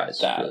 get Cajun fries.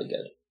 that. Really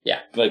good.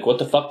 Yeah. Like, what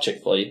the fuck,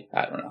 Chick-fil-A?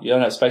 I don't know. You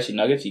don't have spicy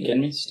nuggets? You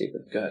kidding me?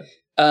 Stupid. Go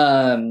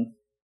ahead.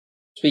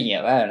 Speaking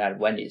of, I haven't had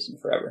Wendy's in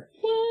forever.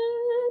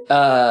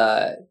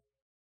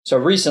 So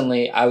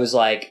recently I was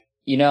like,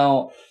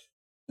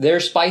 their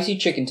spicy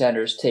chicken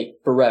tenders take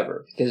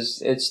forever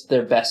because it's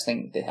their best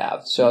thing they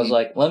have. So I was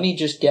like, let me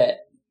just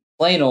get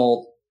plain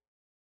old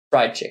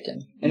fried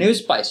chicken. And it was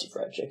spicy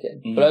fried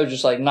chicken. But I was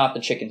just like, not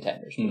the chicken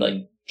tenders, but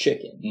like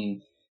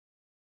chicken.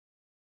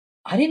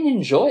 I didn't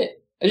enjoy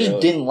it. I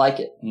just didn't like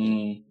it.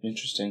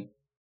 Interesting.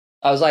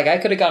 I was like, I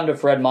could have gone to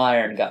Fred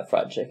Meyer and got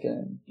fried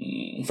chicken.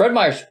 Fred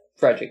Meyer's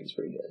fried chicken's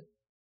pretty good,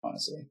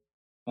 honestly.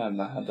 I have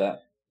not had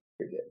that.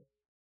 Pretty good.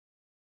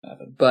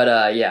 But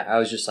I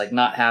was just like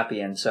not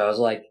happy, and so I was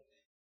like,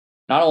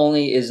 not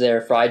only is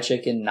their fried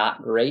chicken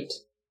not great,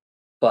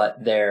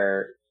 but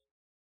their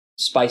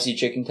spicy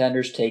chicken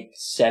tenders take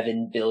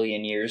 7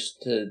 billion years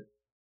to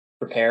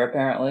prepare,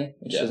 apparently,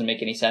 which doesn't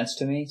make any sense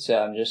to me.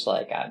 So I'm just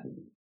like,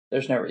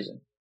 there's no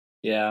reason.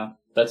 Yeah,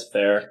 that's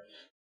fair.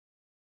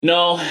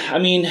 No, I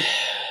mean,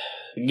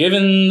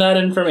 given that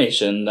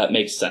information, that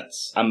makes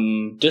sense.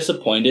 I'm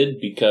disappointed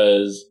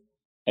because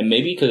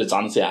it's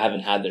honestly, I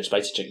haven't had their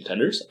spicy chicken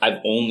tenders. I've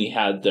only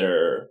had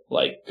their,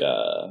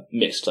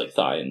 mixed,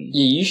 thigh and...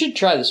 Yeah, you should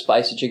try the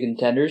spicy chicken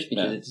tenders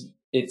because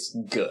it's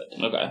good.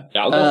 Okay.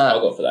 Yeah,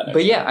 I'll go for that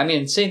next time. I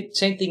mean, same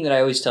thing that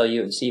I always tell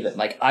you and Steven.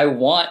 Like, I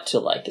want to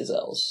like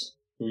Gazelle's.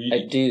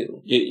 I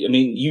do. I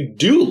mean, you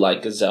do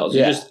like Gazelle's.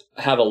 You just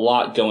have a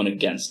lot going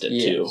against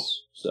it, too.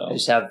 So I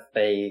just have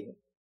a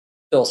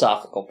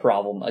philosophical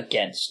problem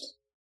against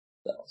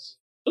Gazelle's.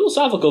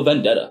 Philosophical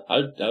vendetta. I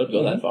would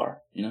go that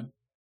far,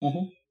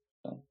 Mm-hmm.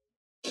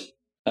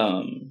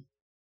 So,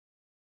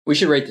 we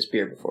should rate this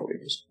beer before we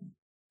just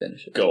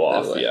finish it. Go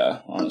off,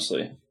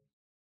 honestly.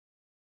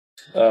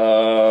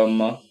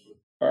 All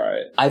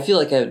right. I feel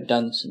like I've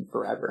done this in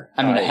forever.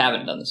 I mean, I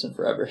haven't done this in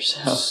forever,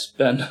 so. It's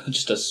been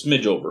just a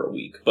smidge over a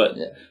week, but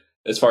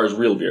as far as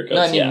real beer goes,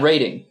 no, I mean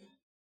rating.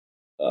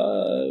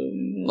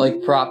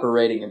 Proper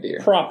rating of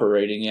beer. Proper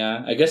rating,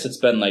 yeah. I guess it's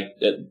been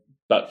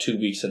about 2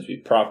 weeks since we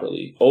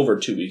properly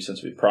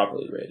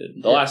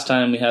rated. The last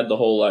time we had the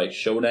whole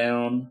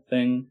showdown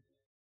thing.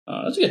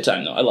 That's a good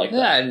time though. I like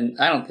that.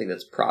 I don't think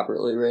that's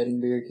properly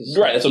rating beer.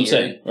 Right, that's what I'm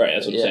saying. Right,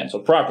 that's what I'm saying. So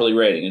properly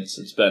rating,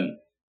 it's been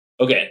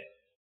okay.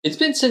 It's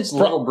been since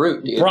Little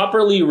Brute, dude.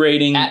 Properly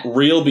rating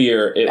real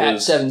beer. It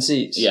was 7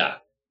 Seas. Yeah,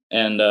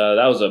 and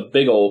that was a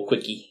big old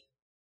quickie.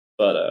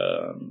 But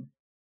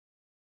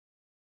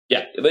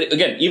but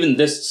again, even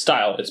this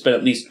style, it's been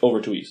at least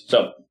over 2 weeks.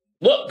 So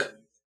look,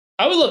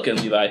 How we looking,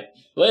 Levi?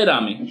 Lay it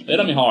on me. Lay it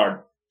on me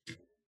hard. It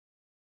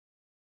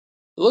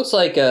looks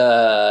like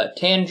a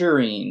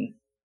tangerine.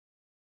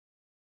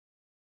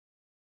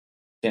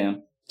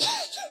 Damn.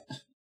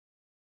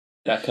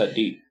 Got cut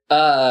deep.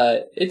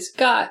 It's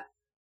got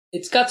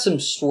some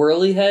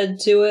swirly head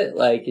to it.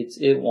 Like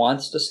it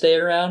wants to stay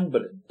around,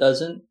 but it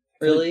doesn't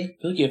really. I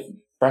feel like you have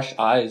fresh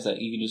eyes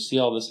that you can just see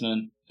all this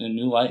in a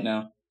new light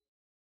now.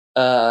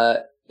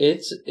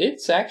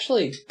 It's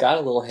actually got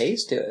a little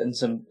haze to it and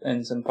some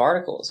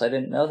particles. I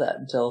didn't know that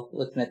until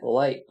looking at the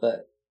light,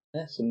 but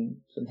yeah, some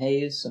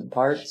haze, some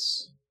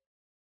parts.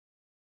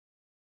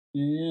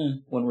 Yeah.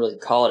 Wouldn't really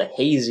call it a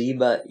hazy,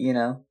 but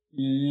Yeah.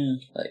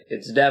 like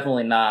it's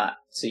definitely not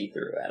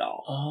see-through at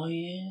all. Oh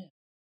yeah.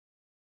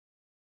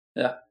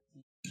 Yeah.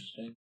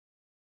 Interesting.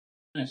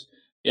 Nice.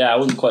 Yeah, I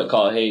wouldn't quite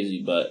call it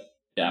hazy, but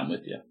yeah, I'm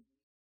with you.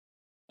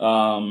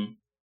 Throw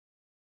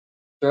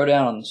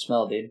down on the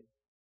smell, dude.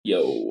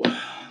 Yo,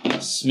 I'm gonna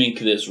smink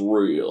this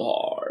real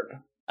hard.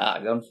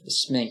 Going for the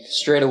smink.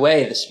 Straight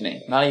away the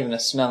smink. Not even a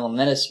smell and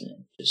then a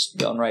smink. Just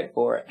going right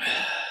for it.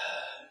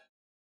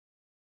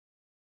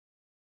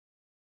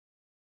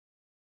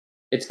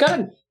 It's got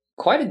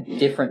quite a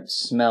different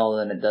smell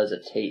than it does a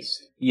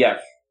taste. Yeah,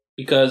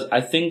 because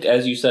I think,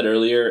 as you said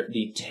earlier,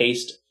 the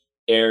taste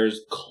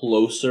airs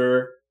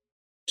closer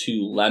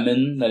to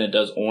lemon than it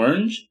does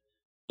orange,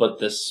 but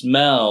the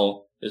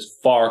smell is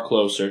far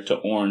closer to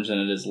orange than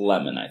it is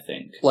lemon, I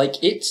think.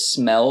 Like, it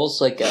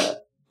smells like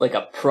a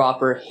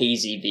proper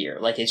hazy beer.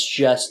 Like, it's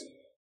just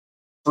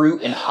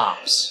fruit and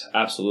hops.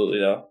 Absolutely,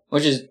 though.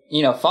 Which is,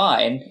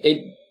 fine.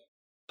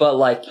 But,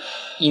 like,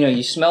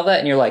 you smell that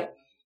and you're like,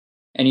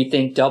 and you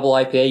think double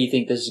IPA, you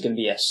think this is going to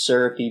be a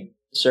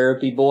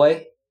syrupy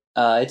boy.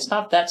 It's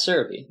not that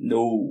syrupy.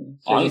 No.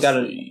 So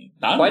honestly, you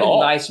got quite a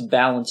nice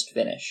balanced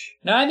finish.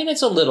 No, I mean,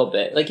 it's a little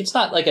bit. Like, it's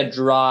not like a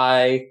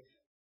dry...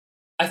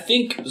 I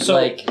think so.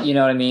 Like, you know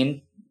what I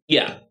mean?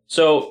 Yeah.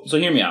 So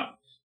hear me out.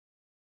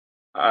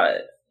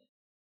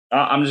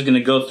 I'm just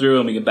gonna go through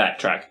and we can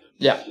backtrack.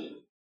 Yeah.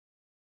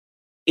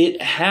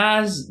 It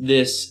has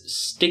this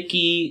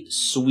sticky,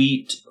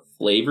 sweet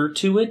flavor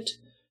to it,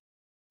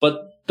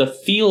 but the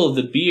feel of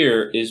the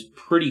beer is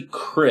pretty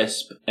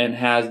crisp and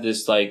has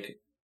this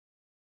like.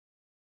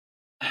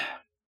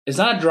 It's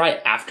not a dry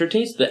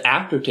aftertaste. The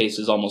aftertaste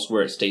is almost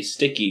where it stays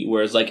sticky,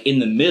 whereas like in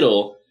the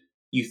middle,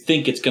 you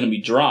think it's gonna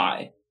be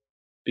dry.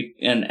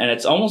 And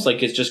it's almost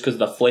like it's just because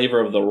the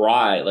flavor of the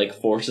rye like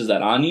forces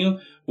that on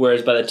you.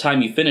 Whereas by the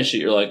time you finish it,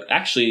 you're like,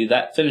 actually,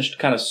 that finished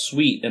kind of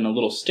sweet and a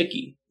little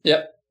sticky.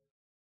 Yep.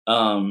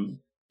 But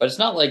it's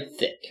not like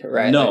thick,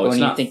 right? No, like it's when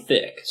not you think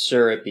thick.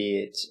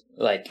 Syrupy, it's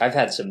like I've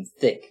had some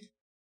thick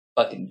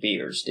fucking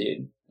beers,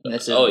 dude. And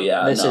this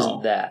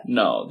isn't that.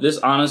 No, this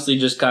honestly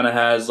just kind of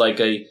has like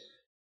a.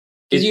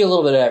 Gives you a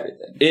little bit of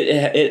everything.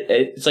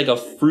 It's like a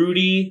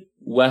fruity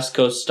West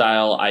Coast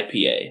style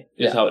IPA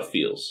is how it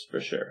feels for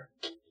sure.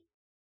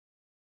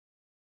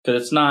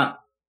 Because it's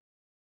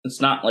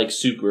not like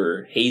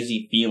super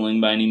hazy feeling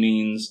by any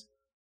means,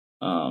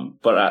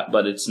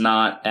 but it's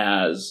not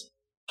as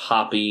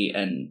hoppy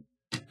and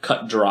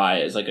cut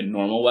dry as like a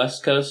normal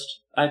West Coast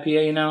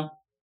IPA,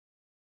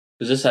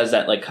 Because this has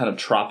that like kind of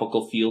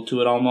tropical feel to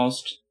it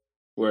almost,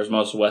 whereas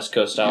most West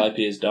Coast style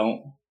IPAs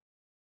don't.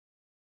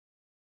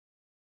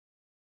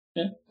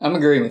 Yeah. I'm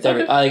agreeing with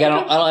everything. Like, I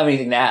don't have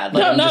anything to add.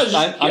 Like,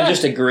 I'm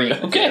just agreeing.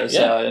 Okay, with you,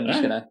 so I'm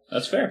just gonna.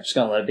 That's fair. Just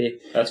gonna let it be.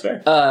 That's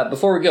fair.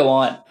 Before we go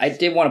on, I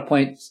did want to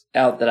point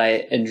out that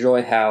I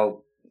enjoy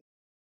how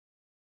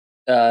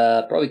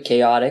probably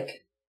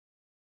chaotic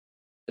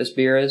this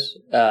beer is.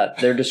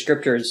 Their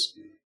descriptors.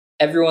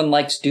 Everyone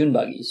likes dune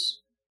buggies.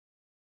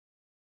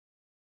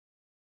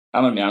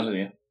 I'm gonna be honest with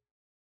you.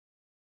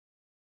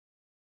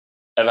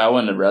 If I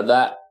wouldn't have read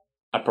that,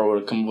 I probably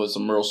would have come up with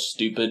some real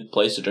stupid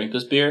place to drink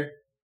this beer.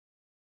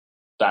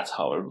 That's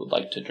how I would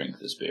like to drink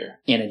this beer.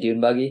 In a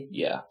dune buggy?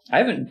 Yeah. I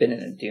haven't been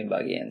in a dune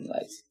buggy in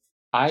like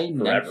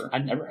forever. I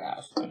never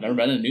have. I've never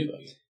been in a dune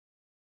buggy.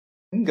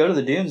 You can go to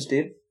the dunes,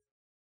 dude.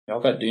 Y'all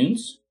got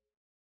dunes?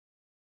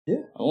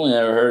 Yeah. I've only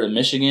ever heard of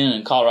Michigan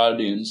and Colorado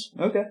dunes.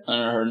 Okay. I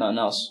never heard nothing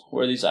else.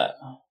 Where are these at?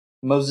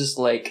 Moses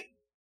Lake.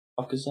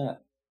 What the fuck is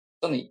that?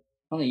 It's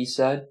on the east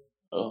side.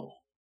 Oh.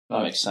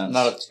 That makes sense.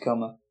 Not at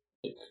Tacoma.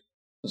 Like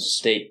the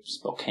state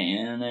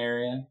Spokane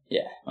area?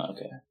 Yeah.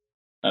 Okay.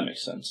 That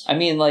makes sense. I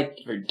mean, like...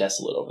 Very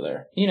desolate over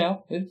there.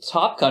 It's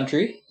hop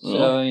country.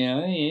 So,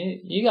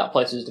 you got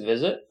places to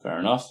visit. Fair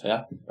enough,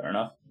 yeah. Fair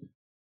enough.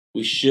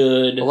 We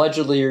should...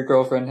 Allegedly, your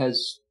girlfriend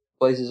has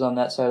places on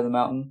that side of the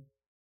mountain.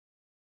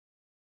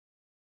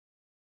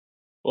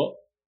 What?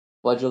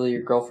 Allegedly,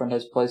 your girlfriend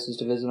has places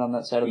to visit on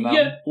that side of the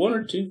mountain. Yeah, one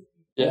or two.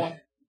 Yeah.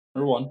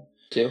 One.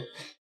 Two.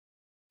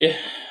 Yeah.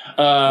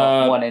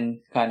 One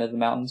in kind of the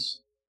mountains.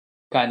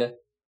 Kind of.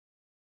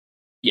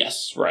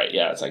 Yes, right.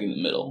 Yeah, it's like in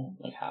the middle,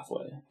 like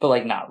halfway. But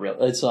like not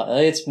really. It's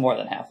more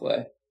than halfway.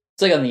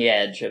 It's like on the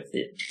edge of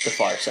the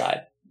far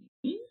side.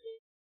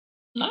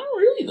 Not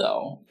really,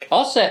 though.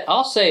 I'll say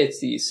it's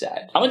the east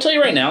side. I'm gonna tell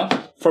you right now,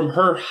 from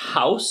her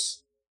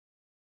house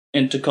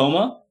in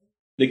Tacoma,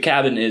 The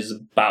cabin is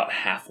about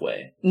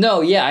halfway.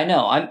 No, yeah, I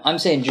know. I'm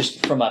saying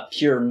just from a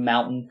pure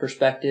mountain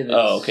perspective.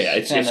 Okay.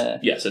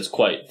 It's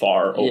quite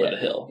far over the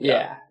hill.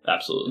 Yeah.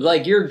 Absolutely.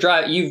 Like you've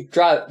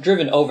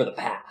driven over the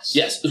pass.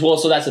 Yes. Well,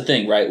 so that's the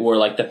thing, right? Where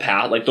like the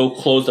pass, like they'll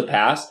close the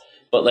pass,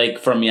 but like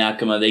from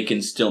Yakima, they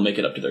can still make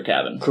it up to their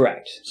cabin.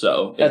 Correct.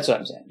 So that's what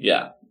I'm saying.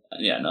 Yeah.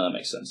 Yeah. No, that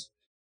makes sense.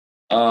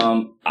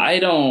 I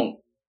don't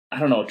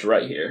know what to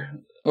write here.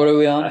 What are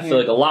we on? I feel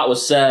like a lot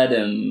was said,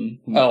 and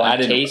I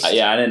didn't. Taste?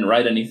 I didn't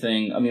write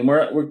anything. I mean,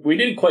 we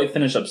didn't quite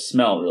finish up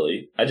smell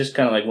really. I just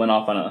kind of like went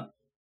off on a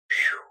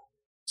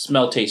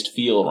smell, taste,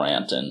 feel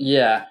rant, and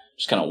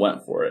just kind of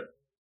went for it.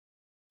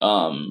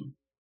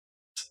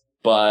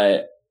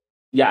 But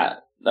yeah,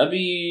 that'd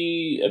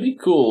be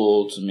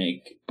cool to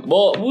make.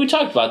 Well, we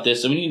talked about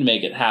this, and we need to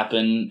make it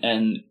happen,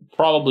 and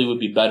probably would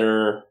be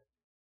better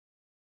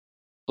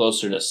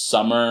closer to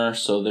summer,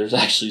 so there's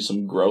actually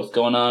some growth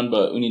going on,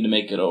 but we need to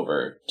make it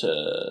over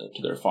to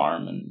their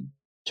farm and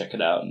check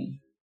it out and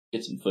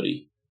get some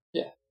footy.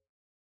 Yeah.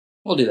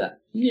 We'll do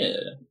that. Yeah.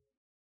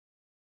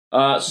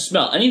 So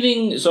smell.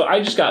 Anything, so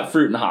I just got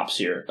fruit and hops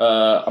here.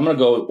 I'm gonna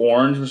go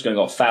orange, I'm just gonna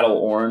go fat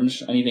old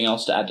orange. Anything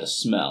else to add to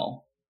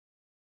smell?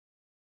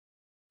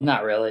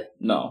 Not really.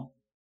 No.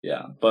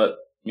 Yeah, but,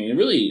 I mean, you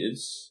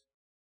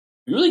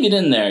really get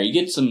in there, you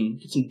get some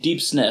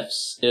deep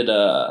sniffs.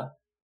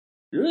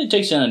 It really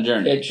takes you on a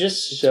journey. It's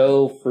just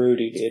so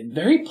fruity, dude.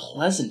 Very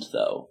pleasant,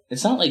 though.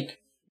 It's not like...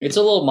 It's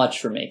a little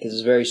much for me, because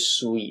it's very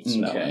sweet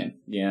smelling. Okay,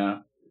 yeah.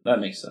 That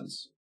makes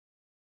sense.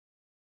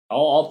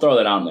 I'll throw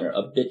that on there.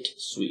 A bit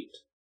sweet.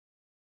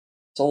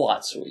 It's a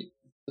lot sweet.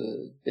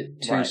 A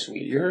bit too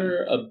sweet.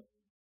 You're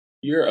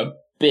a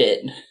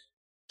bit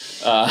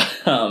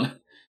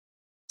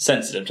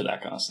sensitive to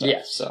that kind of stuff.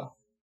 Yes. So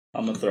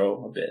I'm going to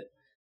throw a bit.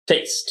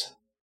 Taste.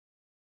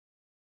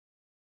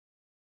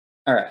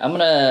 All right, I'm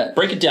gonna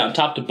break it down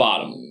top to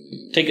bottom.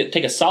 Take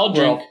a solid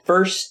drink. Well,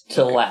 first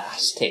to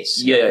last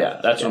taste. Yeah.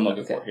 That's what I'm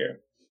looking for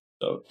here.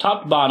 So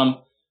top to bottom,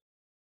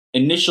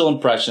 initial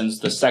impressions.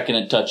 The second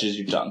it touches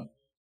your tongue.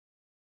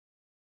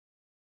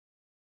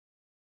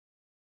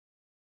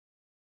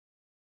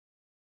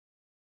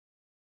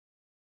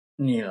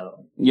 Yeah,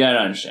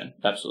 I understand.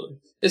 Absolutely.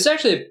 It's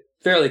actually a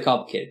fairly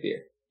complicated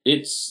beer.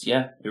 It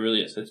really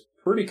is. It's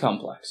pretty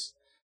complex.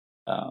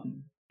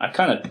 I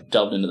kind of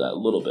delved into that a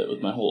little bit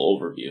with my whole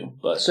overview,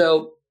 but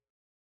so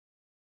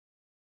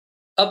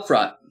up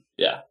front,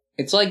 yeah,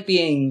 it's like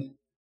being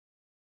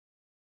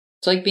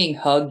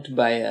hugged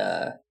by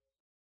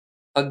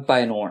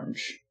an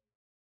orange.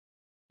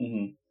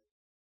 Mm-hmm.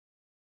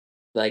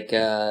 Like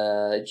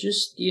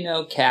just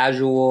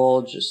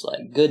casual, just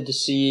like good to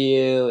see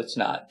you. It's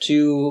not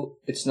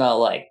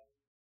like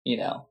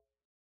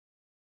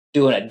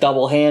doing a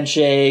double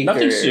handshake.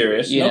 Nothing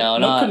serious.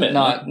 No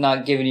commitment.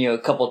 Not giving you a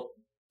couple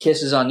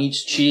kisses on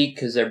each cheek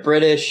because they're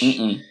British.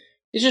 Mm-mm.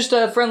 It's just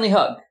a friendly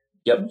hug.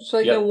 Yep. It's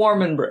like a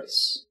warm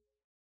embrace.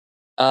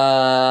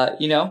 Not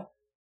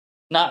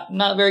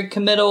very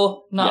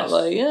committal. Not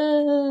like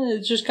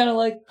it's just kind of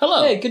like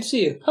hello. Hey, good to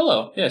see you.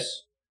 Hello.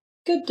 Yes.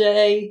 Good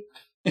day.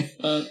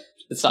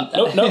 It's not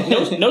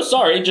that. No.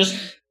 Sorry. Just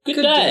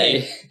good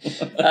day.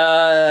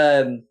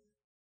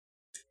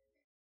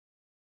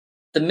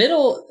 The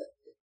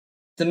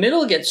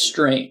middle gets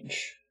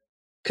strange.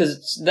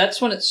 Because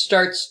that's when it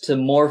starts to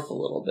morph a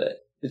little bit.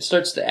 It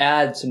starts to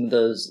add some of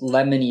those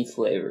lemony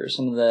flavors,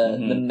 some of the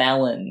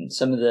melon,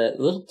 some of the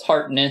little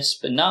tartness,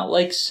 but not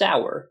like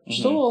sour.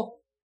 Just a little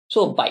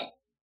bite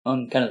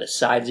on kind of the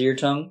sides of your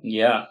tongue.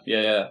 Yeah.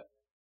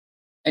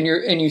 And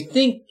you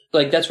think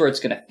like that's where it's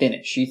gonna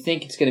finish. You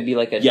think it's gonna be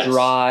like a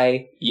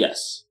dry,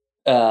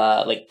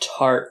 like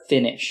tart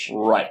finish,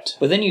 right?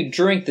 But then you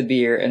drink the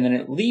beer, and then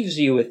it leaves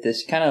you with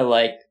this kind of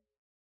like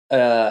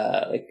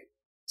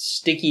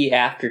sticky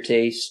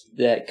aftertaste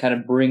that kind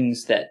of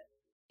brings that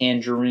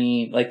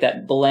tangerine, like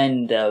that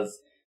blend of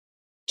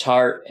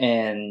tart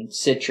and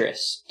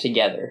citrus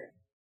together.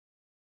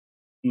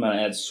 I'm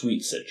gonna add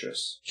sweet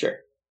citrus. Sure.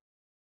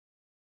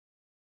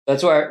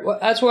 That's where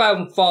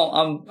I'm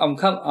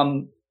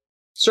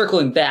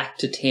circling back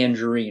to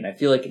tangerine. I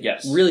feel like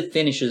it really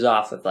finishes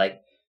off with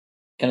like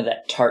kind of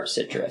that tart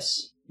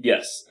citrus.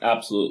 Yes,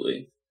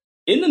 absolutely.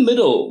 In the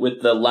middle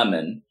with the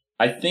lemon,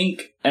 I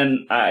think,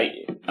 and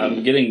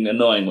I'm getting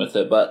annoying with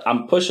it, but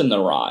I'm pushing the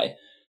rye,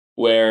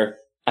 where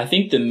I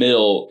think the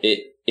middle,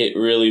 it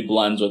really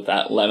blends with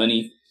that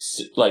lemony,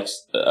 like,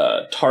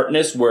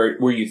 tartness,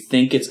 where you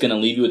think it's gonna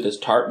leave you with this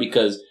tart,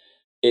 because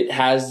it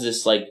has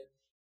this, like,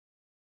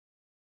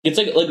 it's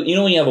like, when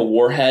you have a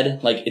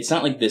warhead, like, it's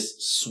not like this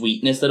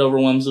sweetness that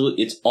overwhelms you,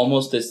 it's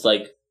almost this,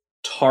 like,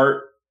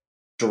 tart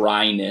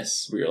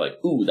dryness, where you're like,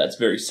 ooh, that's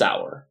very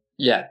sour.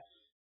 Yeah.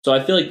 So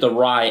I feel like the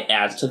rye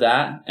adds to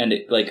that, and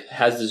it like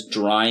has this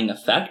drying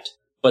effect.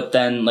 But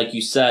then, like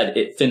you said,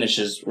 it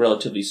finishes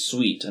relatively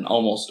sweet and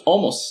almost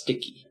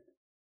sticky.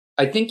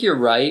 I think you're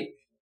right.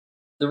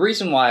 The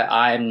reason why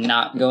I'm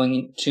not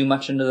going too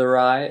much into the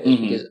rye is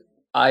because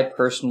I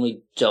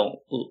personally don't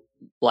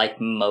like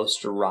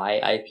most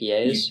rye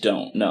IPAs. You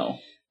don't know.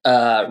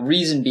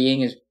 Reason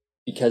being is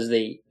because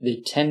they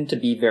tend to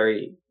be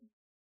very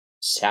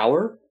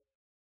sour.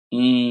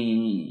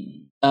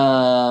 We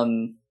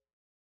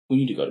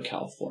need to go to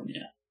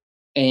California.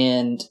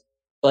 And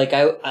I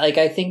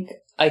think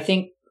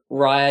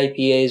rye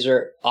IPAs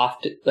are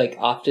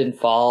often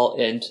fall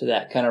into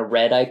that kind of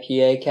red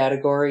IPA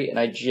category, and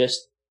I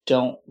just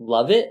don't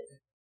love it.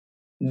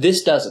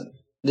 This doesn't.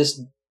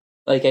 This,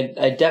 I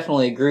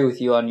definitely agree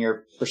with you on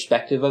your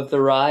perspective of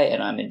the rye,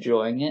 and I'm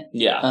enjoying it.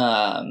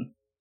 Yeah.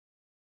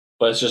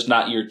 But it's just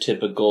not your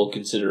typical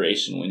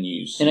consideration when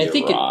you see and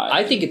rye.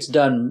 I think it's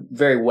done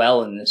very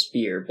well in this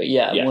beer. But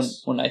yeah,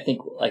 yes. when I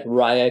think like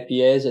rye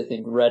IPAs, I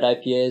think red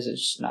IPAs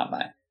is just not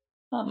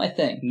my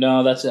thing.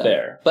 No, that's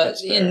fair. But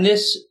that's fair.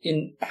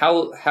 in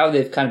how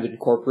they've kind of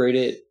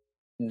incorporated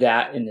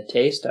that in the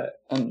taste,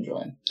 I'm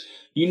enjoying.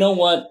 You know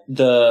what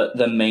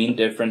the main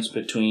difference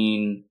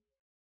between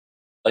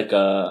like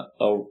a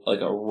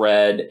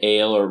red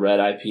ale or red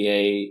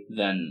IPA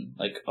than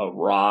like a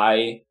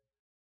rye,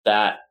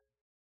 that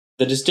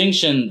the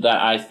distinction that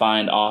I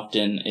find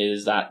often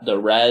is that the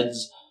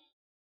reds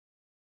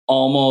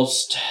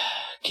almost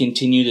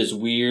continue this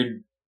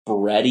weird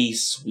bready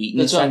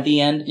sweetness at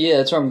the end. Yeah,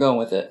 that's where I'm going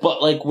with it.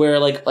 But like where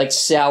like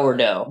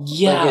sourdough.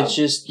 Yeah. Like it's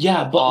just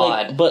but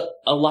odd. but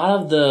a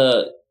lot of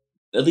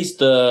at least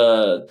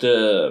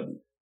the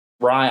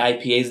rye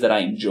IPAs that I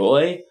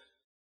enjoy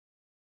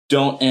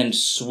don't end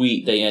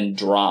sweet, they end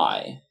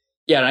dry.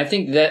 Yeah, and I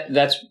think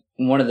that's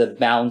one of the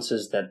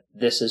balances that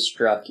this has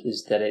struck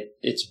is that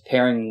it's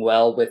pairing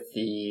well with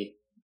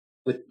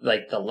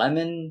like the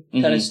lemon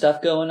kind of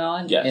stuff going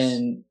on. Yes.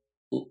 And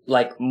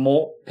like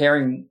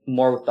pairing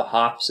more with the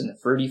hops and the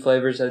fruity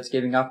flavors that it's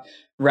giving off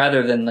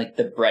rather than like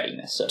the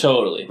breadiness of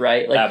totally. It,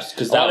 right? Like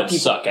because that would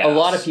suck ass. A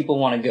lot of people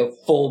want to go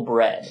full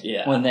bread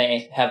when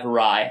they have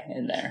rye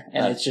in there.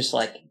 And it's just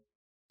like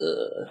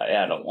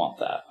I don't want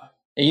that.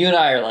 And you and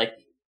I are like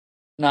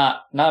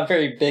not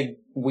very big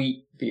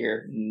wheat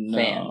beer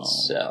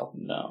fans, so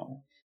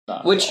no.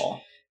 Which,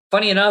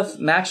 funny enough,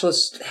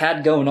 Matchless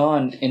had going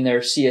on in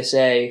their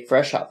CSA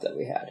fresh hop that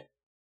we had.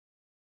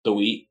 The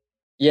wheat?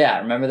 Yeah,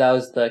 remember that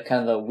was the kind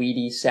of the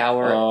weedy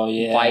sour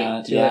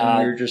bite to it, and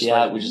we were just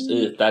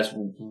that's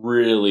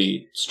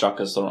really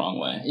struck us the wrong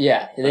way.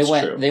 Yeah,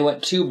 they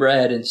went too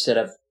bread instead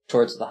of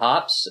towards the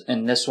hops,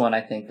 and this one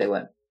I think they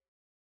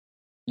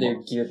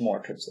geared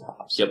more towards the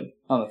hops. Yep.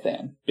 I'm a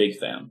fan. Big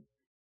fan.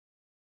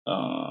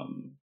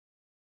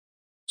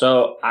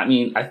 So, I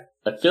mean, I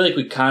feel like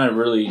we kind of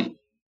really,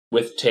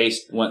 with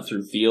taste, went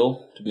through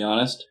feel, to be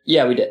honest.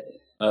 Yeah, we did.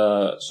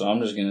 So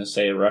I'm just going to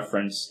say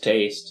reference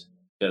taste,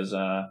 because,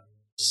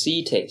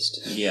 See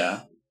taste.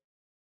 Yeah.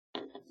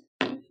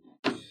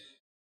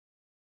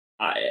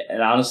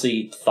 And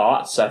honestly,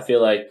 thoughts, I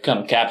feel like kind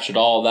of captured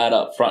all that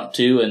up front,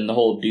 too, and the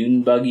whole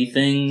dune buggy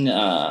thing,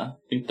 I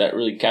think that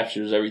really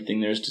captures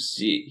everything there is to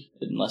see,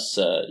 unless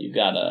you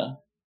got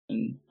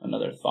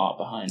another thought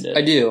behind it.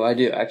 I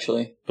do,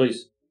 actually.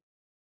 Please.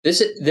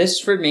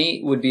 This for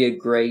me would be a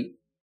great,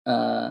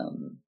 because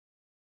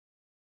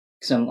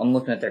I'm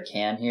looking at their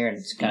can here and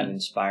it's kind of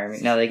inspiring me.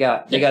 Now they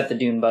got the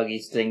dune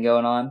buggies thing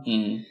going on,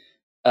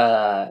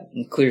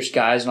 and clear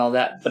skies and all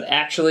that. But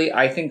actually,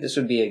 I think this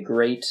would be a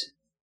great.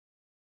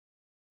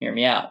 Hear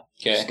me out.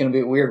 Okay. It's going to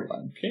be a weird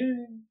one.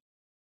 Okay.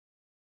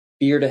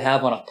 Beer to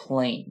have on a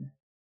plane.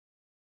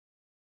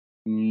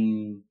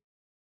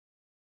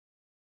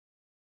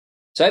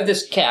 So I have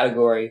this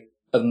category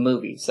of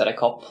movies that I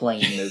call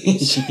plane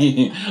movies.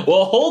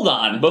 Well, hold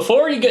on.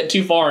 Before you get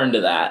too far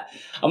into that,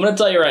 I'm going to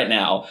tell you right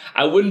now,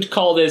 I wouldn't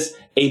call this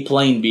a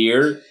plane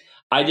beer.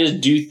 I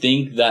just do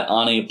think that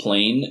on a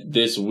plane,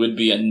 this would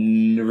be a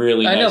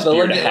really nice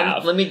beer to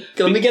have. Let me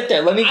get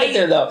there. Let me get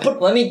there, though.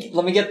 Let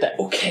me get there.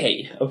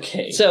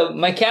 Okay. So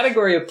my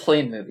category of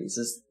plane movies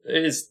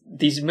is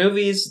these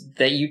movies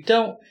that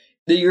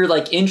you're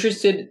like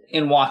interested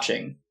in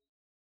watching,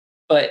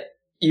 but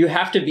you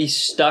have to be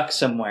stuck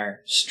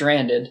somewhere,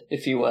 stranded,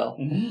 if you will,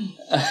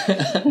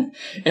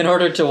 in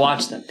order to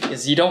watch them,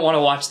 because you don't want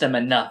to watch them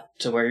enough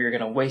to where you're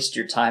going to waste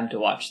your time to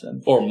watch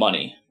them. Or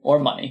money.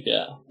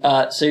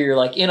 Yeah. So you're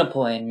like in a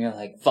plane, and you're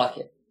like, fuck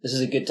it. This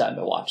is a good time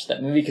to watch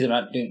that movie because I'm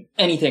not doing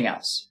anything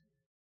else.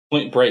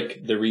 Point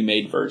Break, the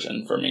remade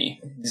version for me.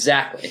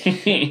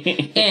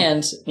 Exactly.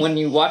 And when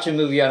you watch a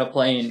movie on a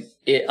plane,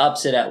 it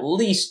ups it at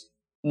least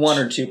 1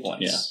 or 2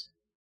 points. Yeah.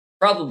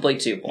 Probably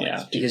 2 points. Yeah,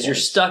 2 because points. You're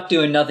stuck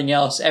doing nothing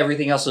else.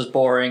 Everything else is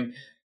boring.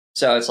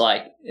 So it's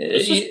like...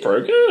 This is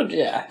pretty good.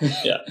 Yeah.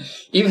 Yeah.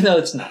 Even though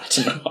it's not.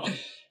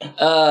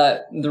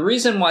 The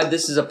reason why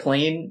this is a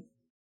plane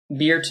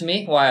beer to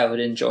me, why I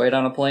would enjoy it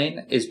on a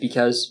plane, is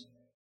because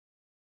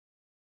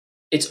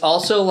it's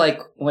also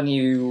like when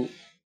you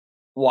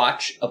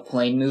watch a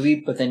plane movie,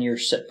 but then you're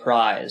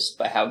surprised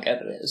by how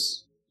good it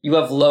is. You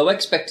have low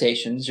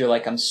expectations. You're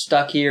like, I'm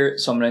stuck here,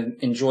 so I'm going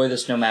to enjoy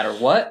this no matter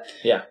what.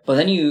 Yeah. But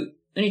then you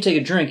take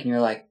a drink and you're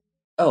like,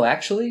 oh,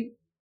 actually,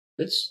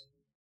 that's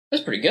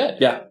pretty good.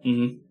 Yeah.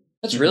 Mm-hmm.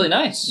 That's really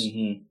nice.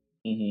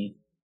 Mm-hmm. Mm-hmm.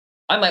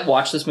 I might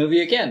watch this movie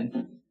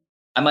again.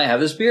 I might have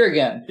this beer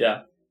again.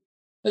 Yeah.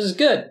 This is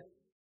good.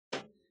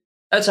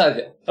 That's how I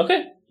feel.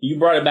 Okay. You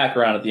brought it back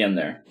around at the end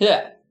there.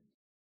 Yeah.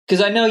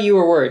 Because I know you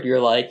were worried. You're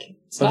like,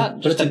 it's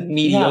not just a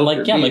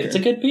mediocre beer. I'm like, it's a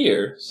good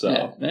beer. So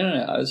yeah.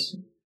 No.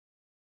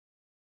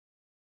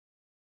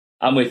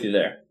 I'm with you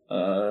there.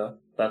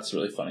 That's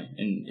really funny.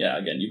 And yeah,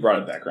 again, you brought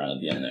it back around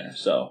at the end there.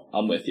 So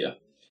I'm with you.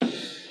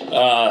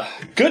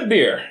 Good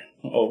beer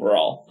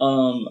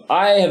overall.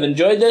 I have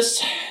enjoyed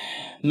this.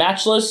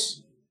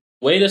 Matchless.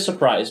 Way to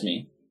surprise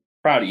me.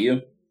 Proud of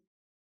you.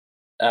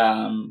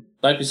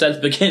 Like we said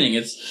at the beginning,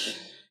 I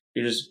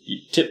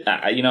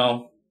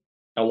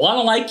want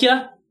to like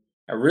you.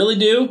 I really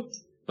do.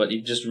 But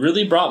you just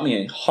really brought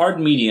me hard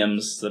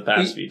mediums the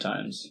past few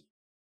times.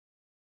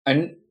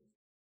 I'm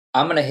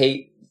going to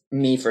hate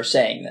me for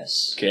saying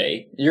this.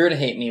 Okay. You're going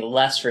to hate me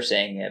less for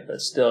saying it,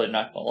 but still you're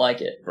not going to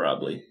like it.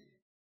 Probably.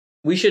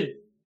 We should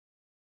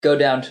go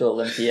down to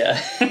Olympia.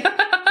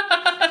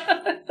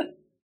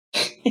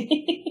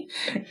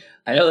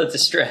 I know that's a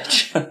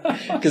stretch,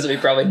 because we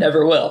probably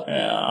never will.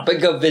 Yeah.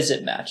 But go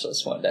visit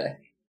Matchless one day.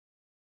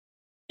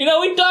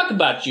 We talk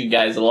about you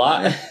guys a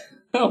lot.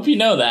 I hope you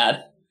know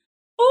that.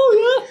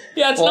 Oh,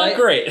 yeah. Yeah, it's not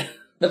great.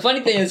 The funny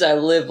thing is I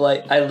lived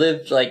like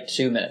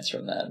 2 minutes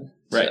from them.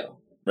 Right, so,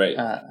 right.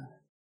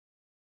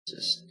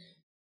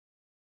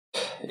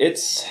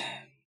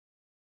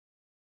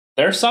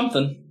 There's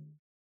something.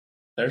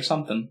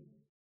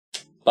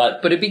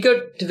 But it'd be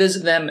good to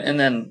visit them, and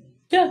then...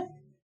 Yeah.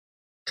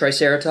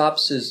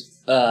 Triceratops is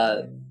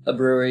a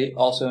brewery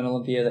also in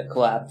Olympia that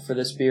collabed for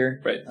this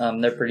beer. Right.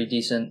 They're pretty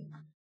decent.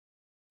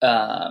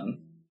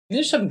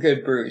 There's some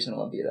good breweries in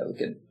Olympia that we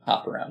could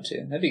hop around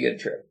to. That'd be a good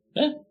trip.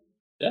 Yeah.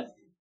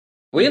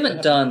 We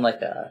haven't done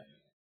like a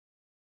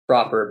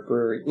proper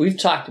brewery. We've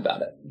talked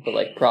about it, but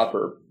like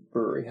proper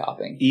brewery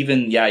hopping.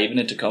 Even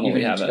in Tacoma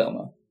we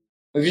haven't.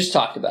 We've just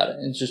talked about it.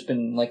 It's just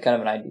been like kind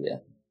of an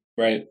idea.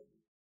 Right.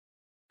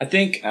 I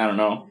think, I don't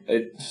know,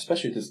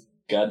 especially this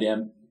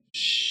goddamn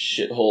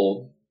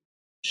shithole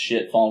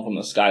shit falling from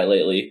the sky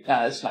lately.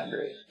 It's not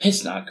great.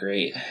 It's not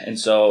great. And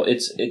so I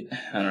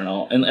don't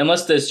know. And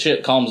unless this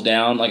shit calms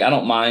down, like I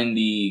don't mind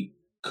the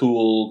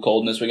cool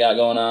coldness we got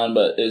going on,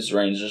 but this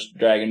rain's just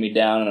dragging me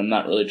down and I'm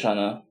not really trying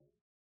to.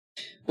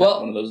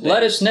 Well,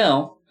 let us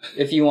know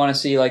if you want to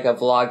see like a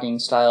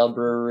vlogging style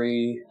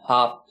brewery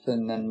hop,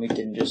 and then we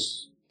can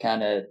just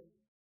kind of,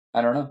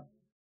 I don't know,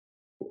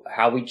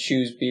 how we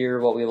choose beer,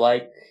 what we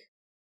like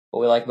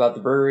about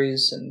the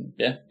breweries, and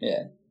yeah.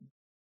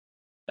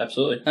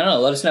 Absolutely. I don't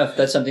know. Let us know if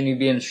that's something you'd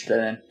be interested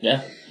in.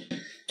 Yeah.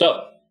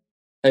 So,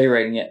 how are you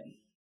rating it?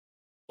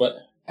 What?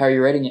 How are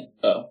you rating it?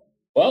 Oh,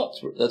 well,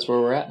 that's where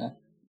we're at now.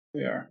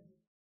 We are.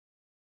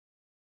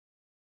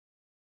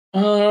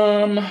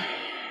 All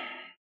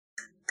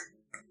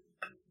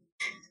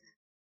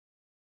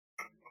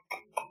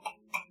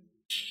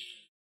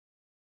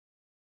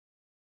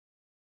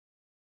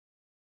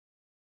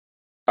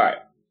right.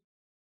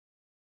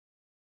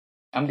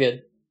 I'm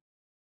good.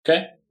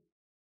 Okay.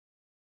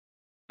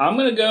 I'm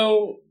going to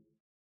go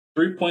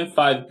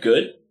 3.5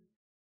 good.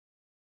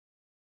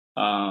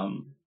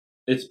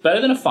 It's better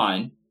than a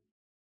fine.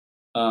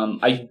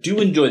 I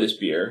do enjoy this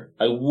beer.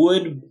 I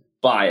would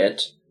buy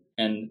it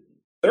and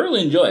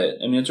thoroughly enjoy it.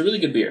 I mean, it's a really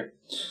good beer.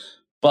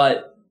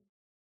 But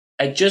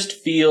I just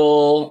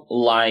feel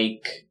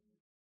like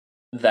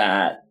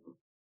that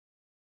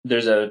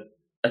there's a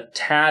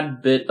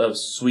tad bit of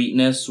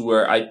sweetness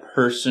where I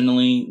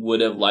personally would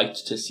have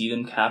liked to see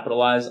them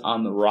capitalize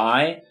on the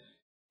rye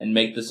and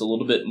make this a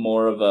little bit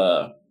more of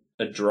a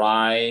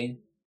dry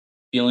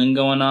feeling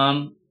going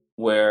on.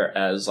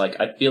 Whereas, like,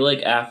 I feel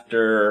like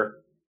after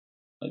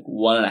like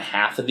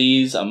 1.5 of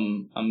these,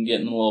 I'm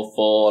getting a little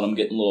full and I'm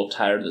getting a little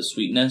tired of the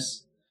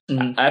sweetness.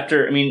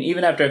 Mm-hmm.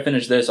 Even after I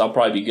finish this, I'll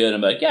probably be good.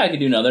 I'm like, yeah, I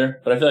could do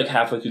another. But I feel like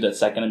halfway through that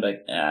second, I'm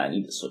like, I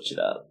need to switch it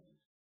up.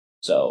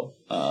 So,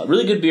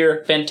 really good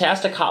beer,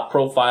 fantastic hop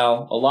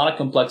profile, a lot of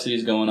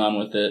complexities going on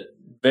with it.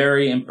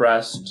 Very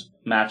impressed,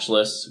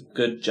 Matchless,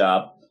 good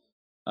job.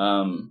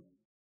 And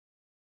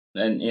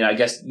I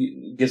guess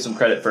give some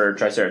credit for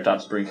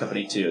Triceratops Brewing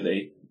Company too.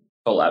 They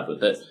collab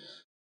with it.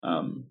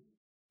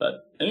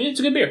 But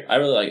it's a good beer. I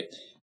really like it.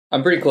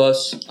 I'm pretty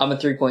close. I'm a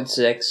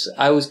 3.6.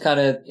 I was kind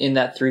of in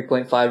that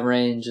 3.5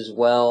 range as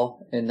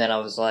well, and then I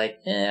was like,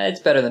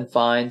 it's better than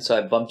fine, so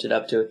I bumped it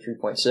up to a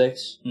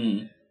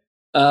 3.6.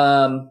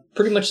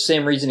 Pretty much the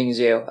same reasoning as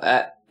you.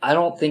 I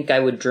don't think I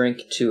would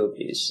drink 2 of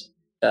these,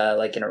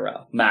 like in a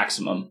row.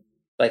 Maximum.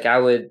 Like I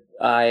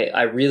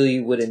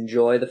really would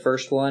enjoy the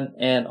first one,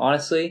 and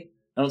honestly,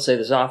 I don't say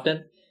this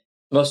often.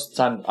 Most of the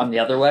time, I'm the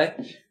other way.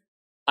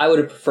 I would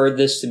have preferred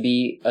this to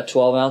be a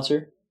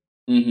 12-ouncer.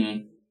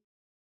 Mm-hmm.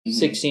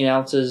 16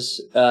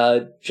 ounces,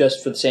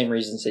 just for the same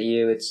reasons that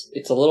you.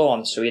 It's a little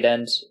on the sweet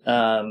end. It's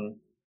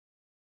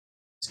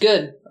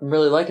good. I'm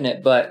really liking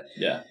it, but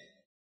yeah.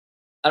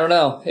 I don't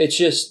know. It's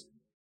just,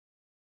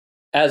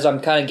 as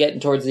I'm kind of getting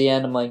towards the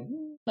end, I'm like,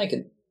 I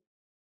could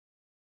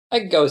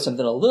go with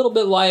something a little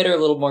bit lighter, a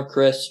little more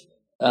crisp.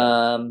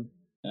 Yeah.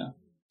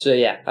 So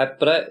yeah,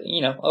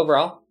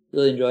 overall,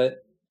 really enjoy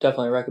it.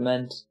 Definitely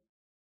recommend.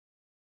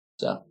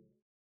 So.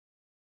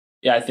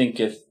 Yeah, I think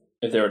if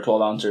there were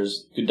 12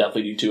 ounces, you could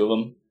definitely do 2 of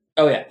them.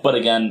 Oh yeah, But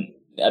again,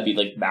 that'd be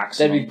like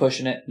maximum. that'd be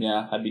pushing it.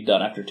 Yeah, I'd be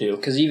done after 2.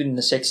 Because even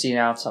the 16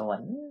 ounce, I'm like,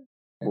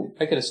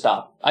 I could have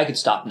stopped. I could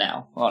stop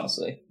now,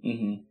 honestly.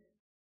 Mm-hmm.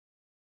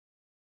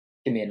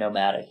 Give me a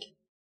nomadic.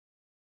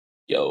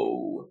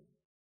 Yo.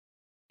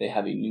 They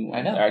have a new one.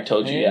 I know. I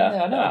told you,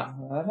 yeah. I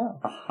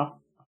know.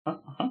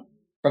 Uh-huh.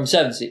 From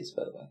 7 Seas,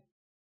 by the way.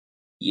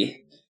 Yeah.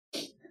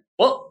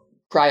 Well,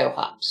 cryo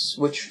hops,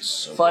 which,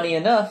 So funny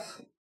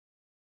enough,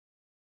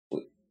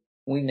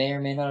 we may or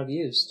may not have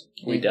used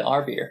We in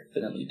our beer.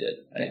 definitely did.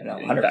 Yeah, no,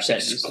 In 100% fact,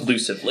 used.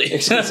 exclusively.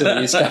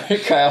 Exclusively used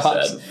cryo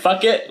hops. Said,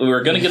 fuck it. We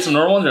were going to get some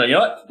normal ones. We're like, you know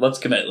what? Let's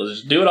commit. Let's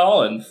just do it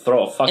all and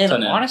throw a fuck And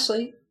ton in.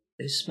 honestly,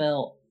 they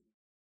smell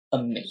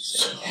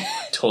amazing.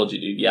 Told you,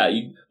 dude. Yeah,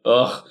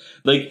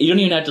 like, you don't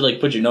even have to, like,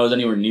 put your nose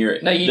anywhere near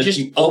it. No, you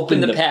just open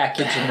the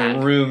package and the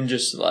pack. room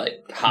just,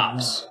 like,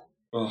 hops.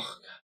 Oh, God.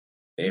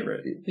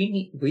 Favorite.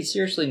 We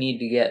seriously need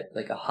to get,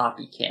 like, a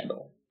hoppy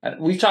candle.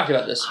 We've talked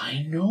about this,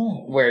 I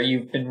know. where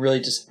you've been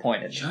really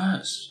disappointed.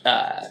 Just.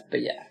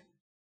 But yeah.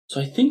 So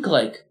I think,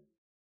 like,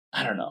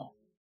 I don't know.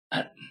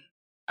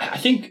 I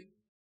think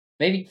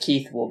Maybe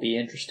Keith will be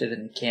interested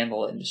in the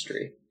candle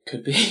industry.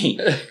 could be.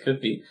 Could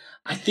be.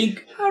 I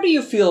think How do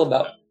you feel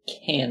about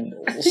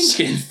candles? I think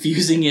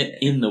infusing it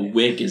in the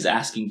wick is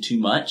asking too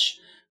much.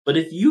 But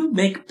if you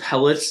make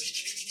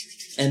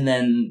pellets and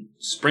then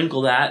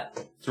sprinkle that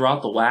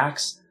throughout the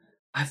wax,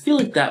 I feel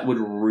like that would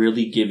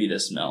really give you the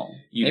smell.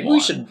 Maybe we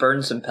should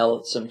burn some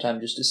pellets sometime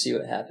just to see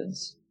what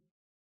happens.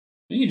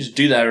 We can just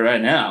do that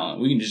right now.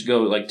 We can just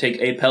go like take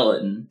a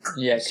pellet and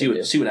Yeah, see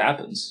what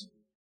happens.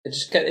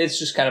 It's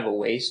just kind of a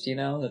waste, you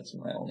know. That's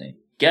my only.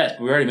 Guess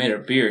we already made our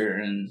beer,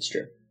 and It's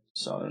true.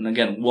 so and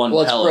again one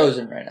Well, it's pellet.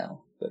 frozen right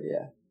now, but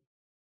yeah.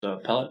 So a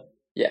pellet.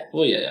 Yeah.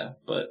 Well, yeah,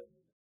 but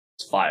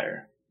it's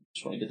fire.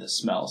 Just want to get the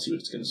smell, see what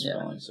it's going to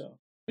smell like. So.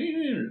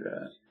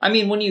 I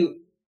mean, when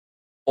you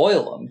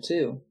oil them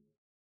too,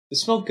 they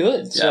smell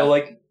good. Yeah. So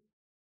like,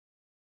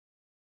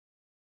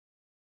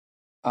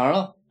 I don't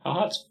know,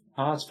 How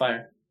hot's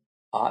fire?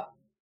 hot.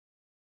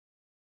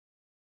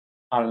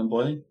 Hotter than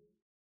boiling?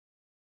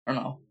 I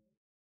don't know.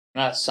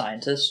 I'm not a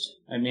scientist.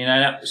 I mean, I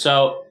know.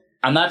 So,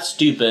 I'm not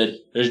stupid.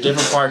 There's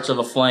different parts of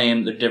a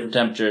flame. There's different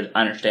temperatures.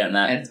 I understand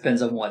that. And it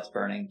depends on what's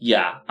burning.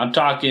 Yeah, I'm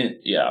talking...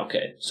 Yeah,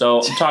 okay. So,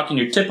 I'm talking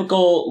your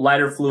typical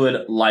lighter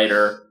fluid,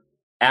 lighter,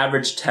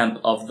 average temp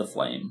of the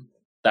flame.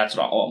 That's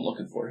all I'm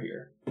looking for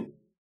here.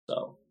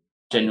 So,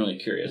 genuinely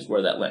curious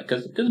where that went.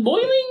 Because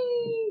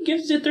boiling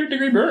gives you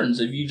third-degree burns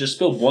if you just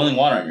spill boiling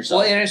water on yourself.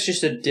 Well, and it's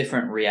just a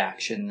different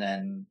reaction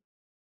than,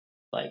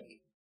 like,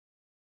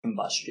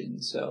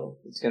 combustion. So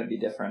it's going to be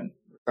different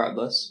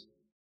regardless.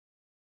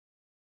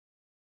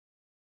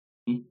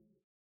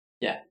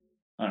 Yeah.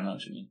 I don't know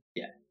what you mean.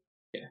 Yeah,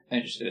 I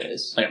just it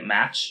is. Like a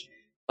match?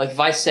 Like if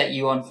I set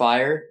you on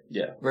fire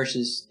Yeah.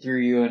 versus threw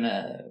you in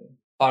a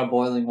pot of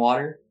boiling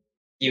water,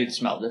 you would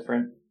smell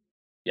different.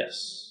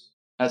 Yes.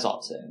 That's all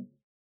I'm saying.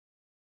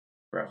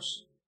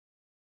 Gross.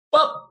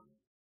 Well,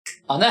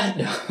 on that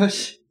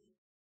note,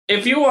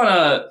 If you want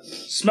to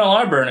smell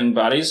our burning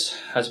bodies,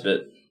 that's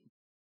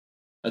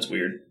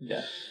weird.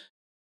 yeah.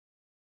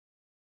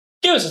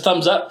 Give us a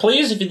thumbs up,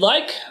 please, if you'd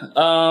like.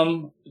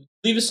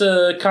 Leave us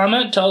a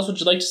comment. Tell us what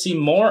you'd like to see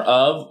more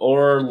of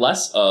or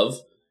less of.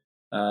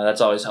 That's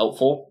always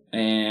helpful.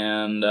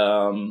 And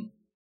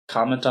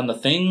comment on the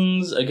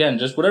things. Again,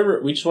 just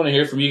whatever. We just want to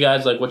hear from you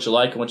guys, like what you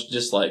like and what you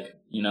dislike.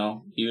 You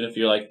know, even if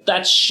you're like,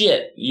 that's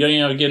shit. You don't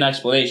even know, give an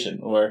explanation.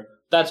 Or,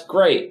 that's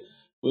great.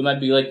 We might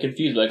be like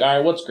confused, like, all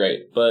right, what's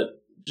great?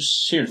 But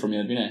just hearing from you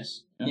would be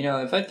nice. Yeah. You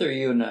know, if I threw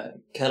you in a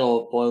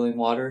kettle of boiling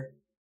water,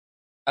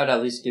 I'd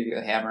at least give you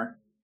a hammer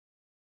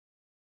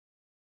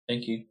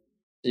Thank you.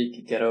 so you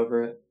could get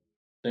over it.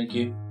 Thank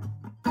you.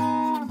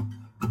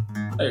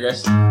 Later,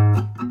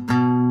 guys.